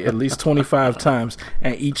played at least 25 times,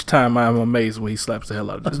 and each time I'm amazed when he slaps the hell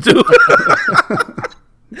out of this dude.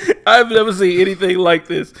 I've never seen anything like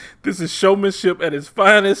this. This is showmanship at its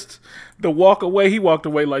finest. The walk away, he walked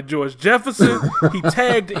away like George Jefferson. He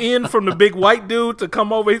tagged in from the big white dude to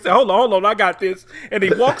come over. He said, hold on, I got this. And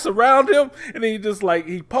he walks around him, and then he just like,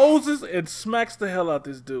 he poses and smacks the hell out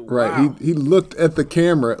this dude. Right. Wow. He looked at the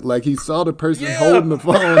camera like he saw the person holding the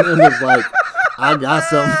phone and was like, I got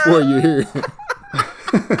something for you here.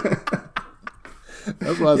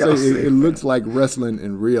 That's why I say it looks like wrestling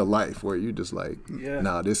in real life where you just like,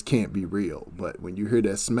 nah, this can't be real. But when you hear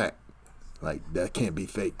that smack, like, that can't be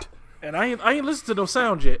faked. And I ain't listened to no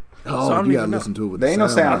sound yet. Oh, so you gotta listen to it with there ain't no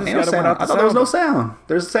sound. Ain't no sound. I thought there was no sound.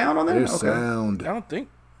 There's sound on there? There's sound. I don't think.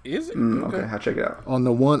 Is it? Okay, I'll check it out. On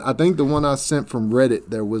the one, I think the one I sent from Reddit,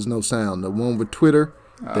 there was no sound. The one with Twitter,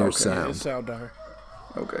 there's sound. There's sound on her.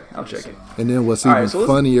 Okay, I'll check it. And then what's even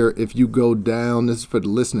funnier, if you go down, this is for the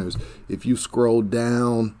listeners, if you scroll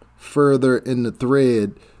down further in the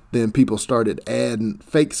thread, then people started adding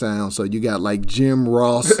fake sounds. So you got like Jim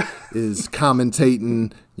Ross is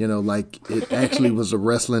commentating, you know, like it actually was a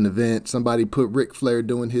wrestling event. Somebody put Ric Flair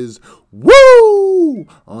doing his woo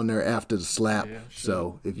on there after the slap. Yeah, sure.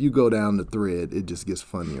 So if you go down the thread, it just gets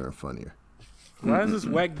funnier and funnier. Why is this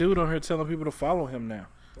whack dude on here telling people to follow him now?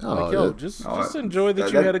 Oh, like, yo, just enjoy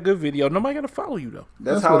that you had a good video. Nobody got to follow you though.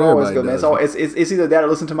 That's how it always goes, man. It's either that or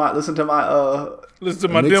listen to my demo.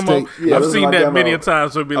 Yeah, I've seen that many a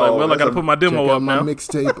times. So it'd be like, well, I got to put my demo up now. My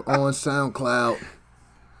mixtape on SoundCloud.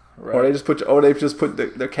 Right. Or they just put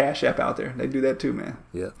their Cash App out there. They do that too, man.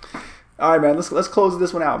 Yeah. All right, man. Let's close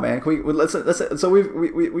this one out, man. So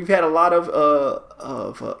we've had a lot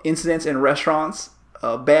of incidents in restaurants.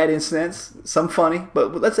 Bad incidents, some funny,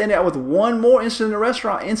 but let's end out with one more incident in a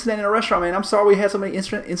restaurant, man. I'm sorry we had so many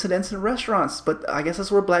incidents in restaurants, but I guess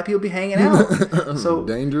that's where black people be hanging out. So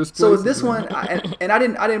dangerous places. So this one, I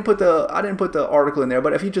didn't put the article in there,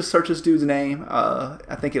 but if you just search this dude's name,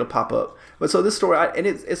 I think it'll pop up. But so this story, and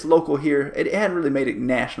it's local here. It hadn't really made it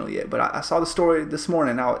national yet, but I saw the story this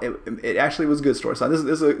morning. Now it actually was a good story. So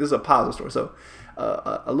this is a positive story. So.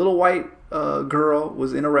 A little white girl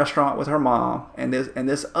was in a restaurant with her mom, and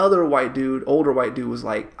this other older white dude, was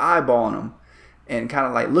like eyeballing him and kind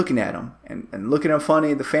of like looking at him and looking at him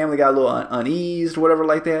funny. The family got a little uneased, whatever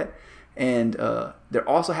like that. And there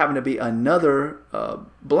also happened to be another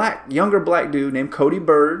younger black dude named Cody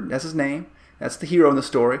Bird. That's his name. That's the hero in the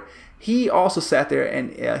story. He also sat there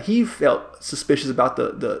and he felt suspicious about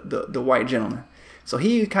the white gentleman. So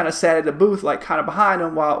he kind of sat at the booth, like kind of behind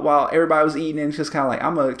him while everybody was eating, and just kind of like,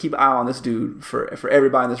 I'm gonna keep an eye on this dude for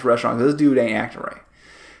everybody in this restaurant because this dude ain't acting right.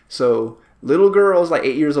 So little girl's like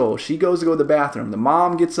 8 years old. She goes to go to the bathroom. The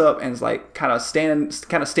mom gets up and is like kind of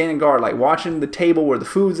standing guard, like watching the table where the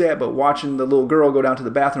food's at, but watching the little girl go down to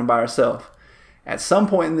the bathroom by herself. At some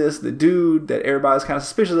point in this, the dude that everybody's kind of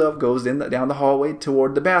suspicious of goes down the hallway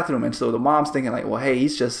toward the bathroom, and so the mom's thinking like, well, hey,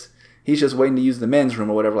 he's just waiting to use the men's room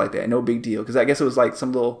or whatever like that. No big deal, because I guess it was like it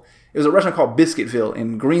was a restaurant called Biscuitville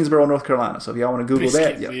in Greensboro, North Carolina. So if y'all want to Google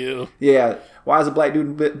that, yeah. Why is a black dude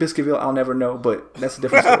in Biscuitville? I'll never know, but that's a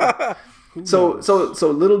different story.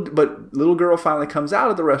 so little girl finally comes out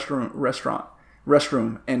of the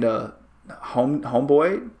restroom, and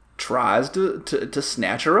homeboy tries to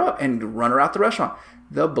snatch her up and run her out the restaurant.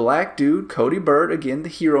 The black dude, Cody Bird, again the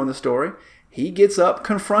hero in the story, he gets up,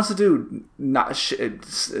 confronts the dude,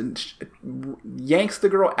 yanks the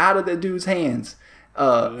girl out of the dude's hands,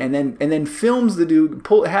 and then films the dude.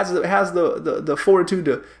 Has the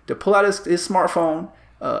fortitude to pull out his smartphone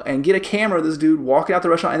and get a camera of this dude walking out the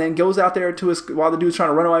restaurant, and then goes out there while the dude's trying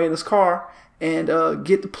to run away in his car and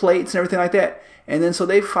get the plates and everything like that. And then so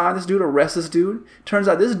they find this dude, arrest this dude. Turns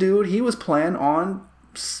out this dude, he was planning on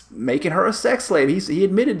making her a sex slave. He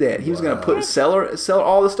admitted that. He was going to sell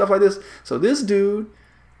all this stuff like this. So this dude,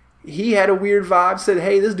 he had a weird vibe, said,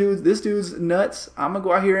 hey, this dude's nuts. I'm going to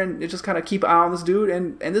go out here and just kind of keep an eye on this dude.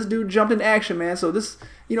 And this dude jumped into action, man. So this,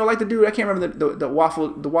 like the dude, I can't remember the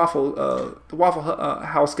Waffle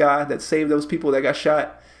House guy that saved those people that got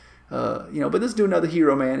shot. But this dude, another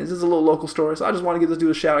hero, man. This is a little local story, so I just want to give this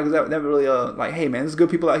dude a shout out because that really, hey, man, there's good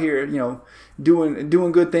people out here,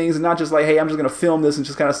 doing good things, and not just like, hey, I'm just gonna film this and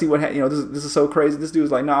just kind of see what, this is so crazy. This dude's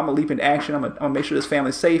like, no, I'm gonna leap into action. I'm gonna make sure this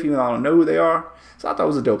family's safe, even though I don't know who they are. So I thought it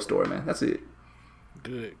was a dope story, man. That's it.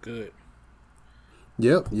 Good.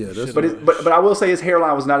 Yep. Yeah. But I will say his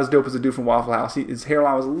hairline was not as dope as the dude from Waffle House. His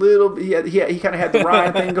hairline was a little. He kind of had the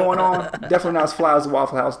Ryan thing going on. Definitely not as fly as the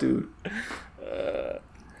Waffle House dude.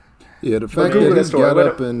 Yeah, the fact that he got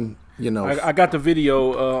up and, I got the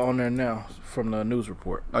video on there now from the news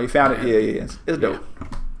report. Oh, you found it? Yeah. It's dope.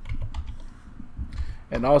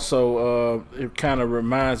 And also, it kind of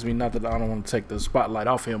reminds me, not that I don't want to take the spotlight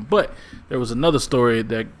off him, but there was another story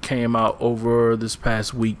that came out over this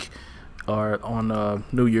past week or on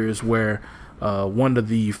New Year's where one of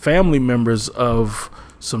the family members of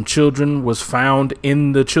some children was found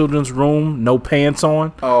in the children's room, no pants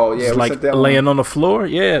on. Oh yeah, like laying on the floor.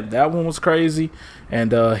 Yeah, that one was crazy.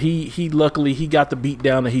 And he luckily he got the beat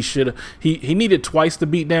down that he should have. He needed twice the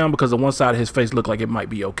beat down because the one side of his face looked like it might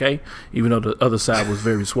be okay, even though the other side was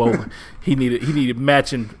very swollen. He needed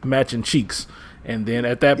matching cheeks. And then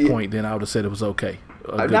at that point, then I would have said it was okay.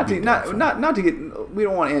 Not to get, we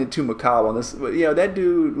don't want to end it too macabre on this, but that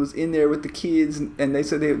dude was in there with the kids, and they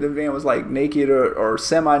said the man was like naked or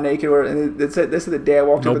semi-naked, and they said the dad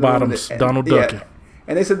walked no up bottoms, and Donald Duck.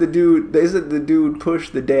 And they said the dude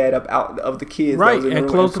pushed the dad up out of the kids, right, and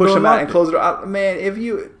closed the door, him out and closed the door. Man, if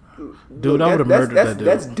you, dude, I would have murdered that dude.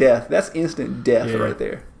 That's death. That's instant death right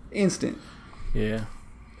there. Instant. Yeah,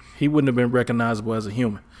 he wouldn't have been recognizable as a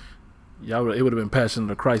human. It would have been Passion of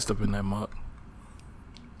the Christ up in that mug.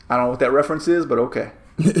 I don't know what that reference is, but okay.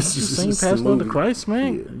 It's the same Passion of the Christ,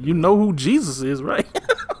 man. Yeah. You know who Jesus is, right?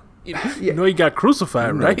 You know he got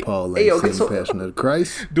crucified, right? Paul ain't Passion of the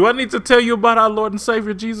Christ. Do I need to tell you about our Lord and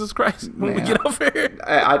Savior Jesus Christ when we get over here?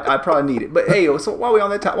 I probably need it. But hey, so while we on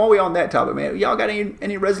that topic, man, y'all got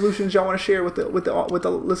any resolutions y'all want to share with the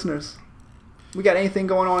listeners? We got anything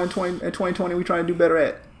going on in 2020 we trying to do better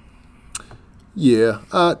at? Yeah,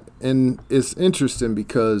 and it's interesting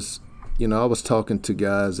because I was talking to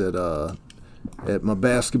guys at my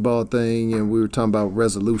basketball thing, and we were talking about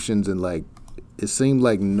resolutions, and like it seemed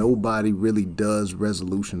like nobody really does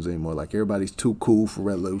resolutions anymore. Like everybody's too cool for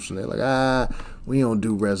resolutions. They're like, we don't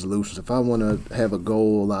do resolutions. If I want to have a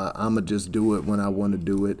goal, I'ma just do it when I want to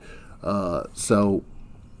do it. So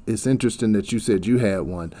it's interesting that you said you had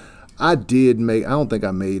one. I don't think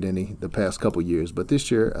I made any the past couple years, but this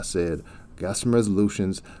year I said, got some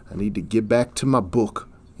resolutions. I need to get back to my book.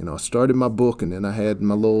 I started my book, and then I had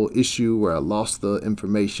my little issue where I lost the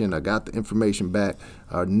information. I got the information back.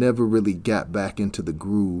 I never really got back into the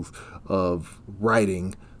groove of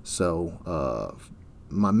writing. So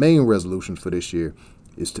my main resolution for this year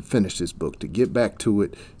is to finish this book, to get back to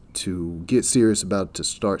it, to get serious about it, to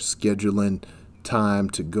start scheduling time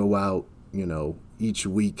to go out, each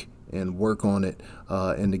week and work on it,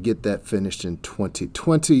 and to get that finished in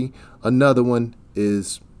 2020. Another one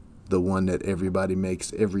is the one that everybody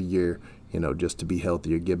makes every year, just to be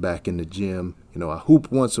healthier, get back in the gym. I hoop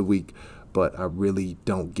once a week, but I really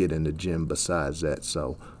don't get in the gym besides that.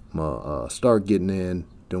 So I'm going to start getting in,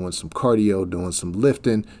 doing some cardio, doing some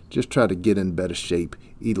lifting, just try to get in better shape,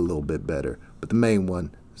 eat a little bit better. But the main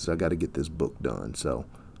one is I got to get this book done. So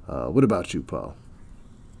what about you, Paul?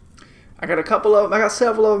 I got a couple of them. I got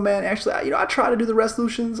several of them, man. Actually, I try to do the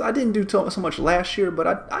resolutions. I didn't do so much last year, but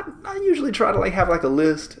I usually try to like have like a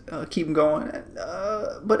list, keep them going.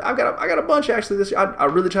 But I got a bunch actually this year. I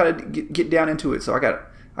really try to get down into it. So I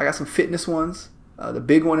got some fitness ones. The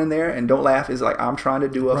big one in there, and don't laugh, is like I'm trying to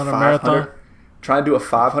do a 500. Trying to do a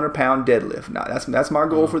 500-pound deadlift. Now that's my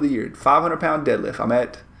goal for the year. 500-pound deadlift. I'm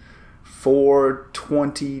at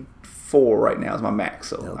 424 right now is my max.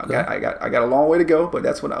 So okay. I got a long way to go, but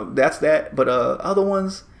that's that. But other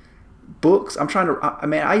ones, books. I'm trying to.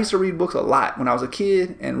 I used to read books a lot when I was a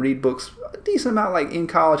kid, and read books a decent amount like in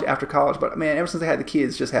college, after college. But man, ever since I had the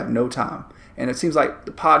kids, just have no time. And it seems like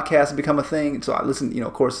the podcast has become a thing. So I listen.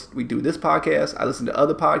 Of course, we do this podcast. I listen to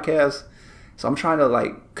other podcasts. So I'm trying to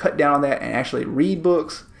like cut down on that and actually read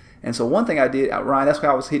books. And so one thing I did, Ryan, that's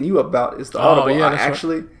what I was hitting you up about, is the Audible. I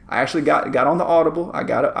actually got on the Audible. I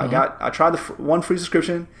tried the one free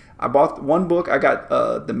subscription. I bought one book. I got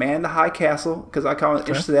The Man in the High Castle because I kind of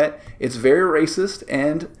interested in that. It's very racist,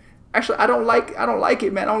 and actually I don't like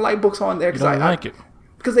it, man. I don't like books on there because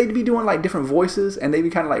because they be doing like different voices, and they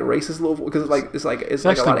be kind of like racist little, because it's like a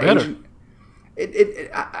lot of Asian.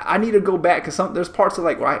 I need to go back because there's parts of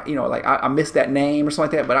like where I missed that name or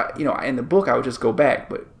something like that. But in the book I would just go back,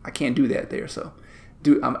 but I can't do that there. So,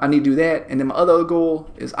 I need to do that. And then my other goal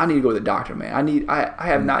is I need to go to the doctor, man. I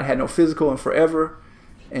have not had no physical in forever,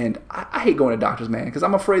 and I hate going to doctors, man, because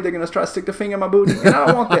I'm afraid they're gonna try to stick their finger in my booty, and I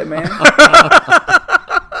don't want that, man.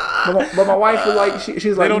 But my wife was like,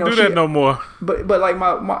 she's like, they don't do that no more. But like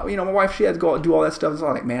my wife, she had to go do all that stuff. So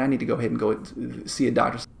I'm like, man, I need to go ahead and go see a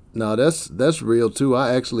doctor. No, that's real too.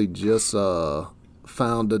 I actually just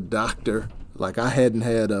found a doctor. Like I hadn't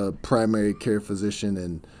had a primary care physician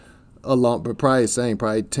in but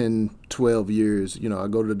probably 10, 12 years. I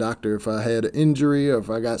go to the doctor if I had an injury or if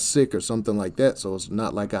I got sick or something like that. So it's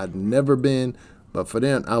not like I'd never been. But for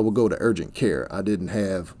then, I would go to urgent care. I didn't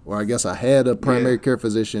have, or I guess I had a primary care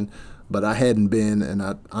physician, but I hadn't been, and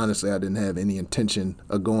I didn't have any intention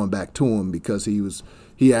of going back to him because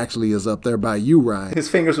he actually is up there by you, Ryan. His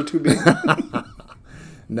fingers are too big.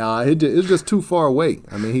 Nah, it was just too far away.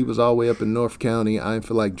 I mean, he was all the way up in North County. I didn't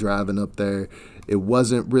feel like driving up there. He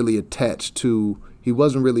wasn't really attached to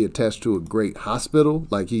a great hospital.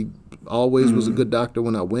 Like he always was a good doctor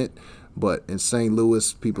when I went. But in St.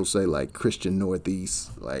 Louis, people say like Christian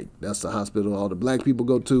Northeast, like that's the hospital all the black people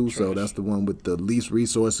go to. So that's the one with the least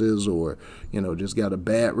resources, or just got a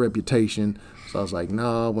bad reputation. So I was like,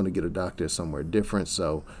 nah, I want to get a doctor somewhere different.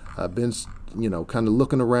 So I've been kind of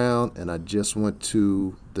looking around, and I just went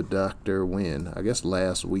to the doctor I guess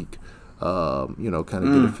last week. Kind of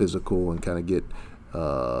get a physical and kind of get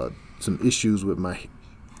some issues with my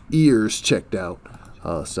ears checked out.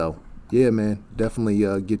 So. Yeah, man, definitely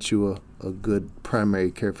get you a good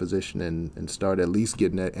primary care physician and start at least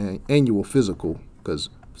getting that annual physical, because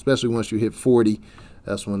especially once you hit 40,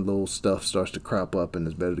 that's when little stuff starts to crop up, and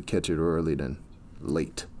it's better to catch it early than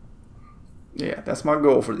late. Yeah, that's my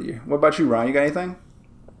goal for the year. What about you, Ryan? You got anything?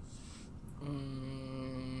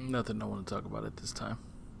 Nothing I want to talk about at this time.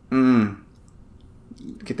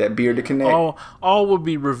 Get that beard to connect. All will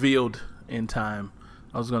be revealed in time.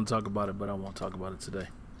 I was going to talk about it, but I won't talk about it today.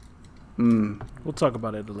 We'll talk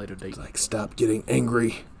about it at a later date. Like, stop getting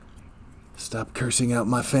angry. Stop cursing out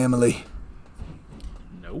my family.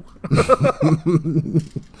 No.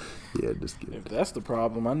 Yeah, just kidding. If that's the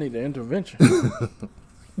problem, I need an intervention.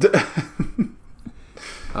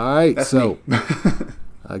 All right, that's so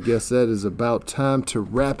I guess that is about time to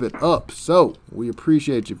wrap it up. So we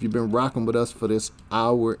appreciate you if you've been rocking with us for this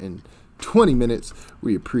hour and 20 minutes.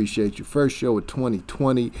 We appreciate you. First show of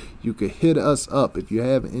 2020. You can hit us up if you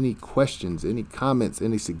have any questions, any comments,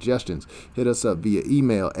 any suggestions. Hit us up via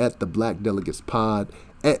email at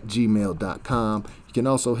theblackdelegatespod@gmail.com. You can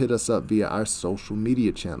also hit us up via our social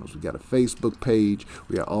media channels. We got a Facebook page.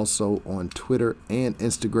 We are also on Twitter and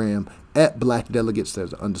Instagram at Black Delegates.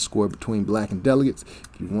 There's an underscore between Black and Delegates.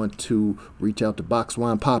 If you want to reach out to Box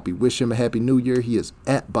Wine Poppy, wish him a Happy New Year. He is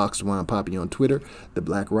at Box Wine Poppy on Twitter. The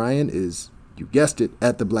Black Ryan is, you guessed it,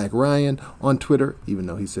 at The Black Ryan on Twitter, even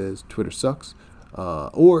though he says Twitter sucks.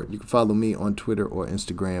 Or you can follow me on Twitter or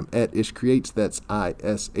Instagram at IshCreates. That's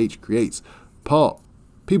ISH Creates. Paul,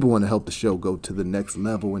 people want to help the show go to the next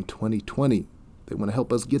level in 2020. They want to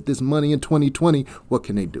help us get this money in 2020. What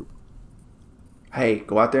can they do? Hey,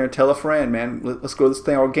 go out there and tell a friend, man. Let's grow this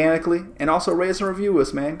thing organically, and also rate and review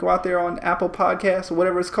us, man. Go out there on Apple Podcasts or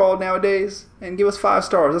whatever it's called nowadays, and give us 5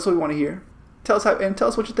 stars. That's what we want to hear. Tell us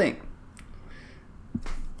what you think.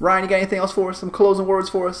 Ryan, you got anything else for us? Some closing words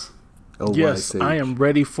for us? Oh, yes, I am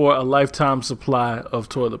ready for a lifetime supply of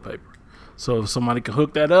toilet paper. So if somebody can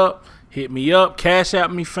hook that up, Hit me up. Cash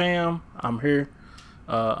at me, fam. I'm here.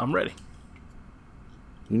 I'm ready.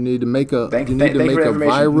 You need to make a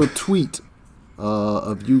viral tweet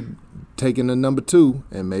of you taking the number 2,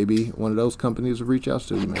 and maybe one of those companies will reach out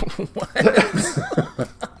to you, man.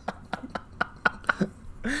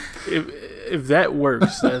 If that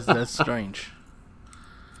works, that's strange.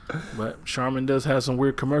 But Charmin does have some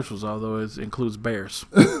weird commercials, although it includes bears.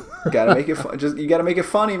 Gotta make it fun. You gotta make it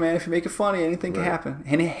funny, man. If you make it funny, anything can happen.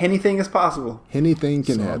 Anything is possible. Anything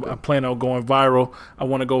can happen. I plan on going viral. I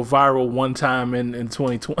want to go viral one time in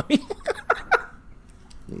 2020.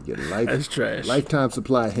 You get a That's trash. Lifetime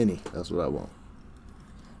supply of Henny. That's what I want.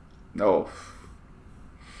 No.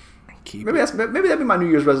 Maybe that'd be my New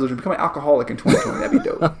Year's resolution. Become an alcoholic in 2020. That'd be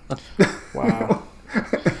dope. Wow.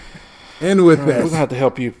 And with that, we're gonna have to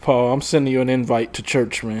help you, Paul. I'm sending you an invite to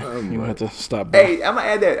church, man. You're gonna have to stop by. Hey, I'm gonna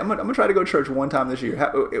add that. I'm gonna try to go to church one time this year.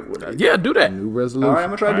 Yeah, do that. New resolution. All right, I'm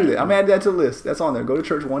gonna try to do that. I'm gonna add that to the list. That's on there. Go to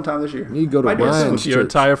church one time this year. You need to go to Ryan's church. Your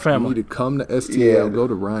entire family. You need to come to STL. Go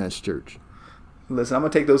to Ryan's church. Listen, I'm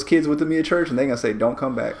gonna take those kids with me to church, and they're gonna say, "Don't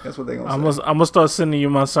come back." That's what they're gonna say. I'm gonna start sending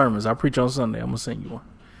you my sermons. I preach on Sunday. I'm gonna send you one.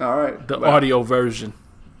 All right. The audio version.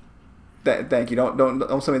 Thank you.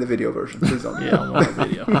 Don't send me the video version. Please don't. Yeah, I want the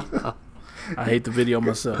video. I hate the video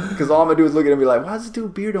myself. Because all I'm gonna do is look at him and be like, "Why does this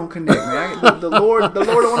dude beard don't connect, man? The Lord don't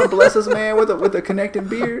want to bless us, man, with a connecting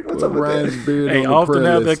beard. What's up with Ryan's that?" Beard Hey, on often the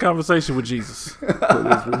have list. that conversation with Jesus.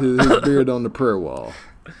 Put his beard on the prayer wall.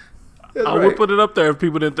 I would put it up there if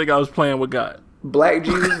people didn't think I was playing with God. Black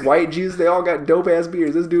Jesus, white Jesus, they all got dope ass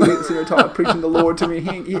beards. This dude sitting there talking, preaching the Lord to me.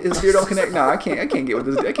 His beard don't connect. Nah, I can't get with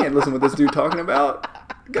this. I can't listen to what this dude talking about.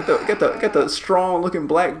 Got the strong looking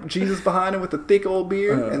black Jesus behind him with the thick old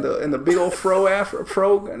beard and the big old fro.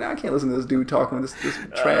 Nah, I can't listen to this dude talking with this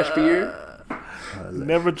trash beard.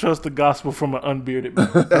 Never trust the gospel from an unbearded man.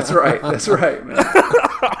 That's right, man.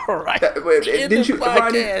 All right. Didn't you,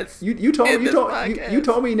 Ryan, you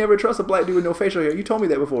told me you never trust a black dude with no facial hair. You told me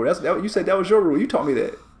that before. You said that was your rule. You told me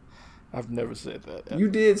that. I've never said that. Ever. You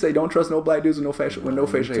did say don't trust no black dudes with no facial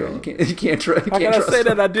hair. You can't trust. How can I say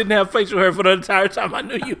that I didn't have facial hair for the entire time I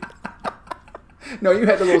knew you? No, you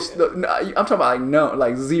had the little. No, I'm talking about like none,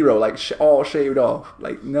 like zero, like all shaved off,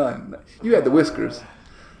 like none. You had the whiskers.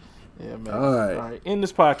 Yeah, man. All right. End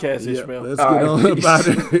this podcast, Ishmael. Let's get on about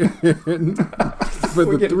it. For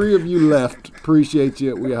the 3 of you left, appreciate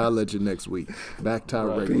you. We'll holler at you next week. Back to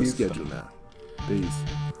our regular schedule now. Peace.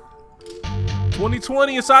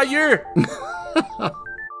 2020, it's our year.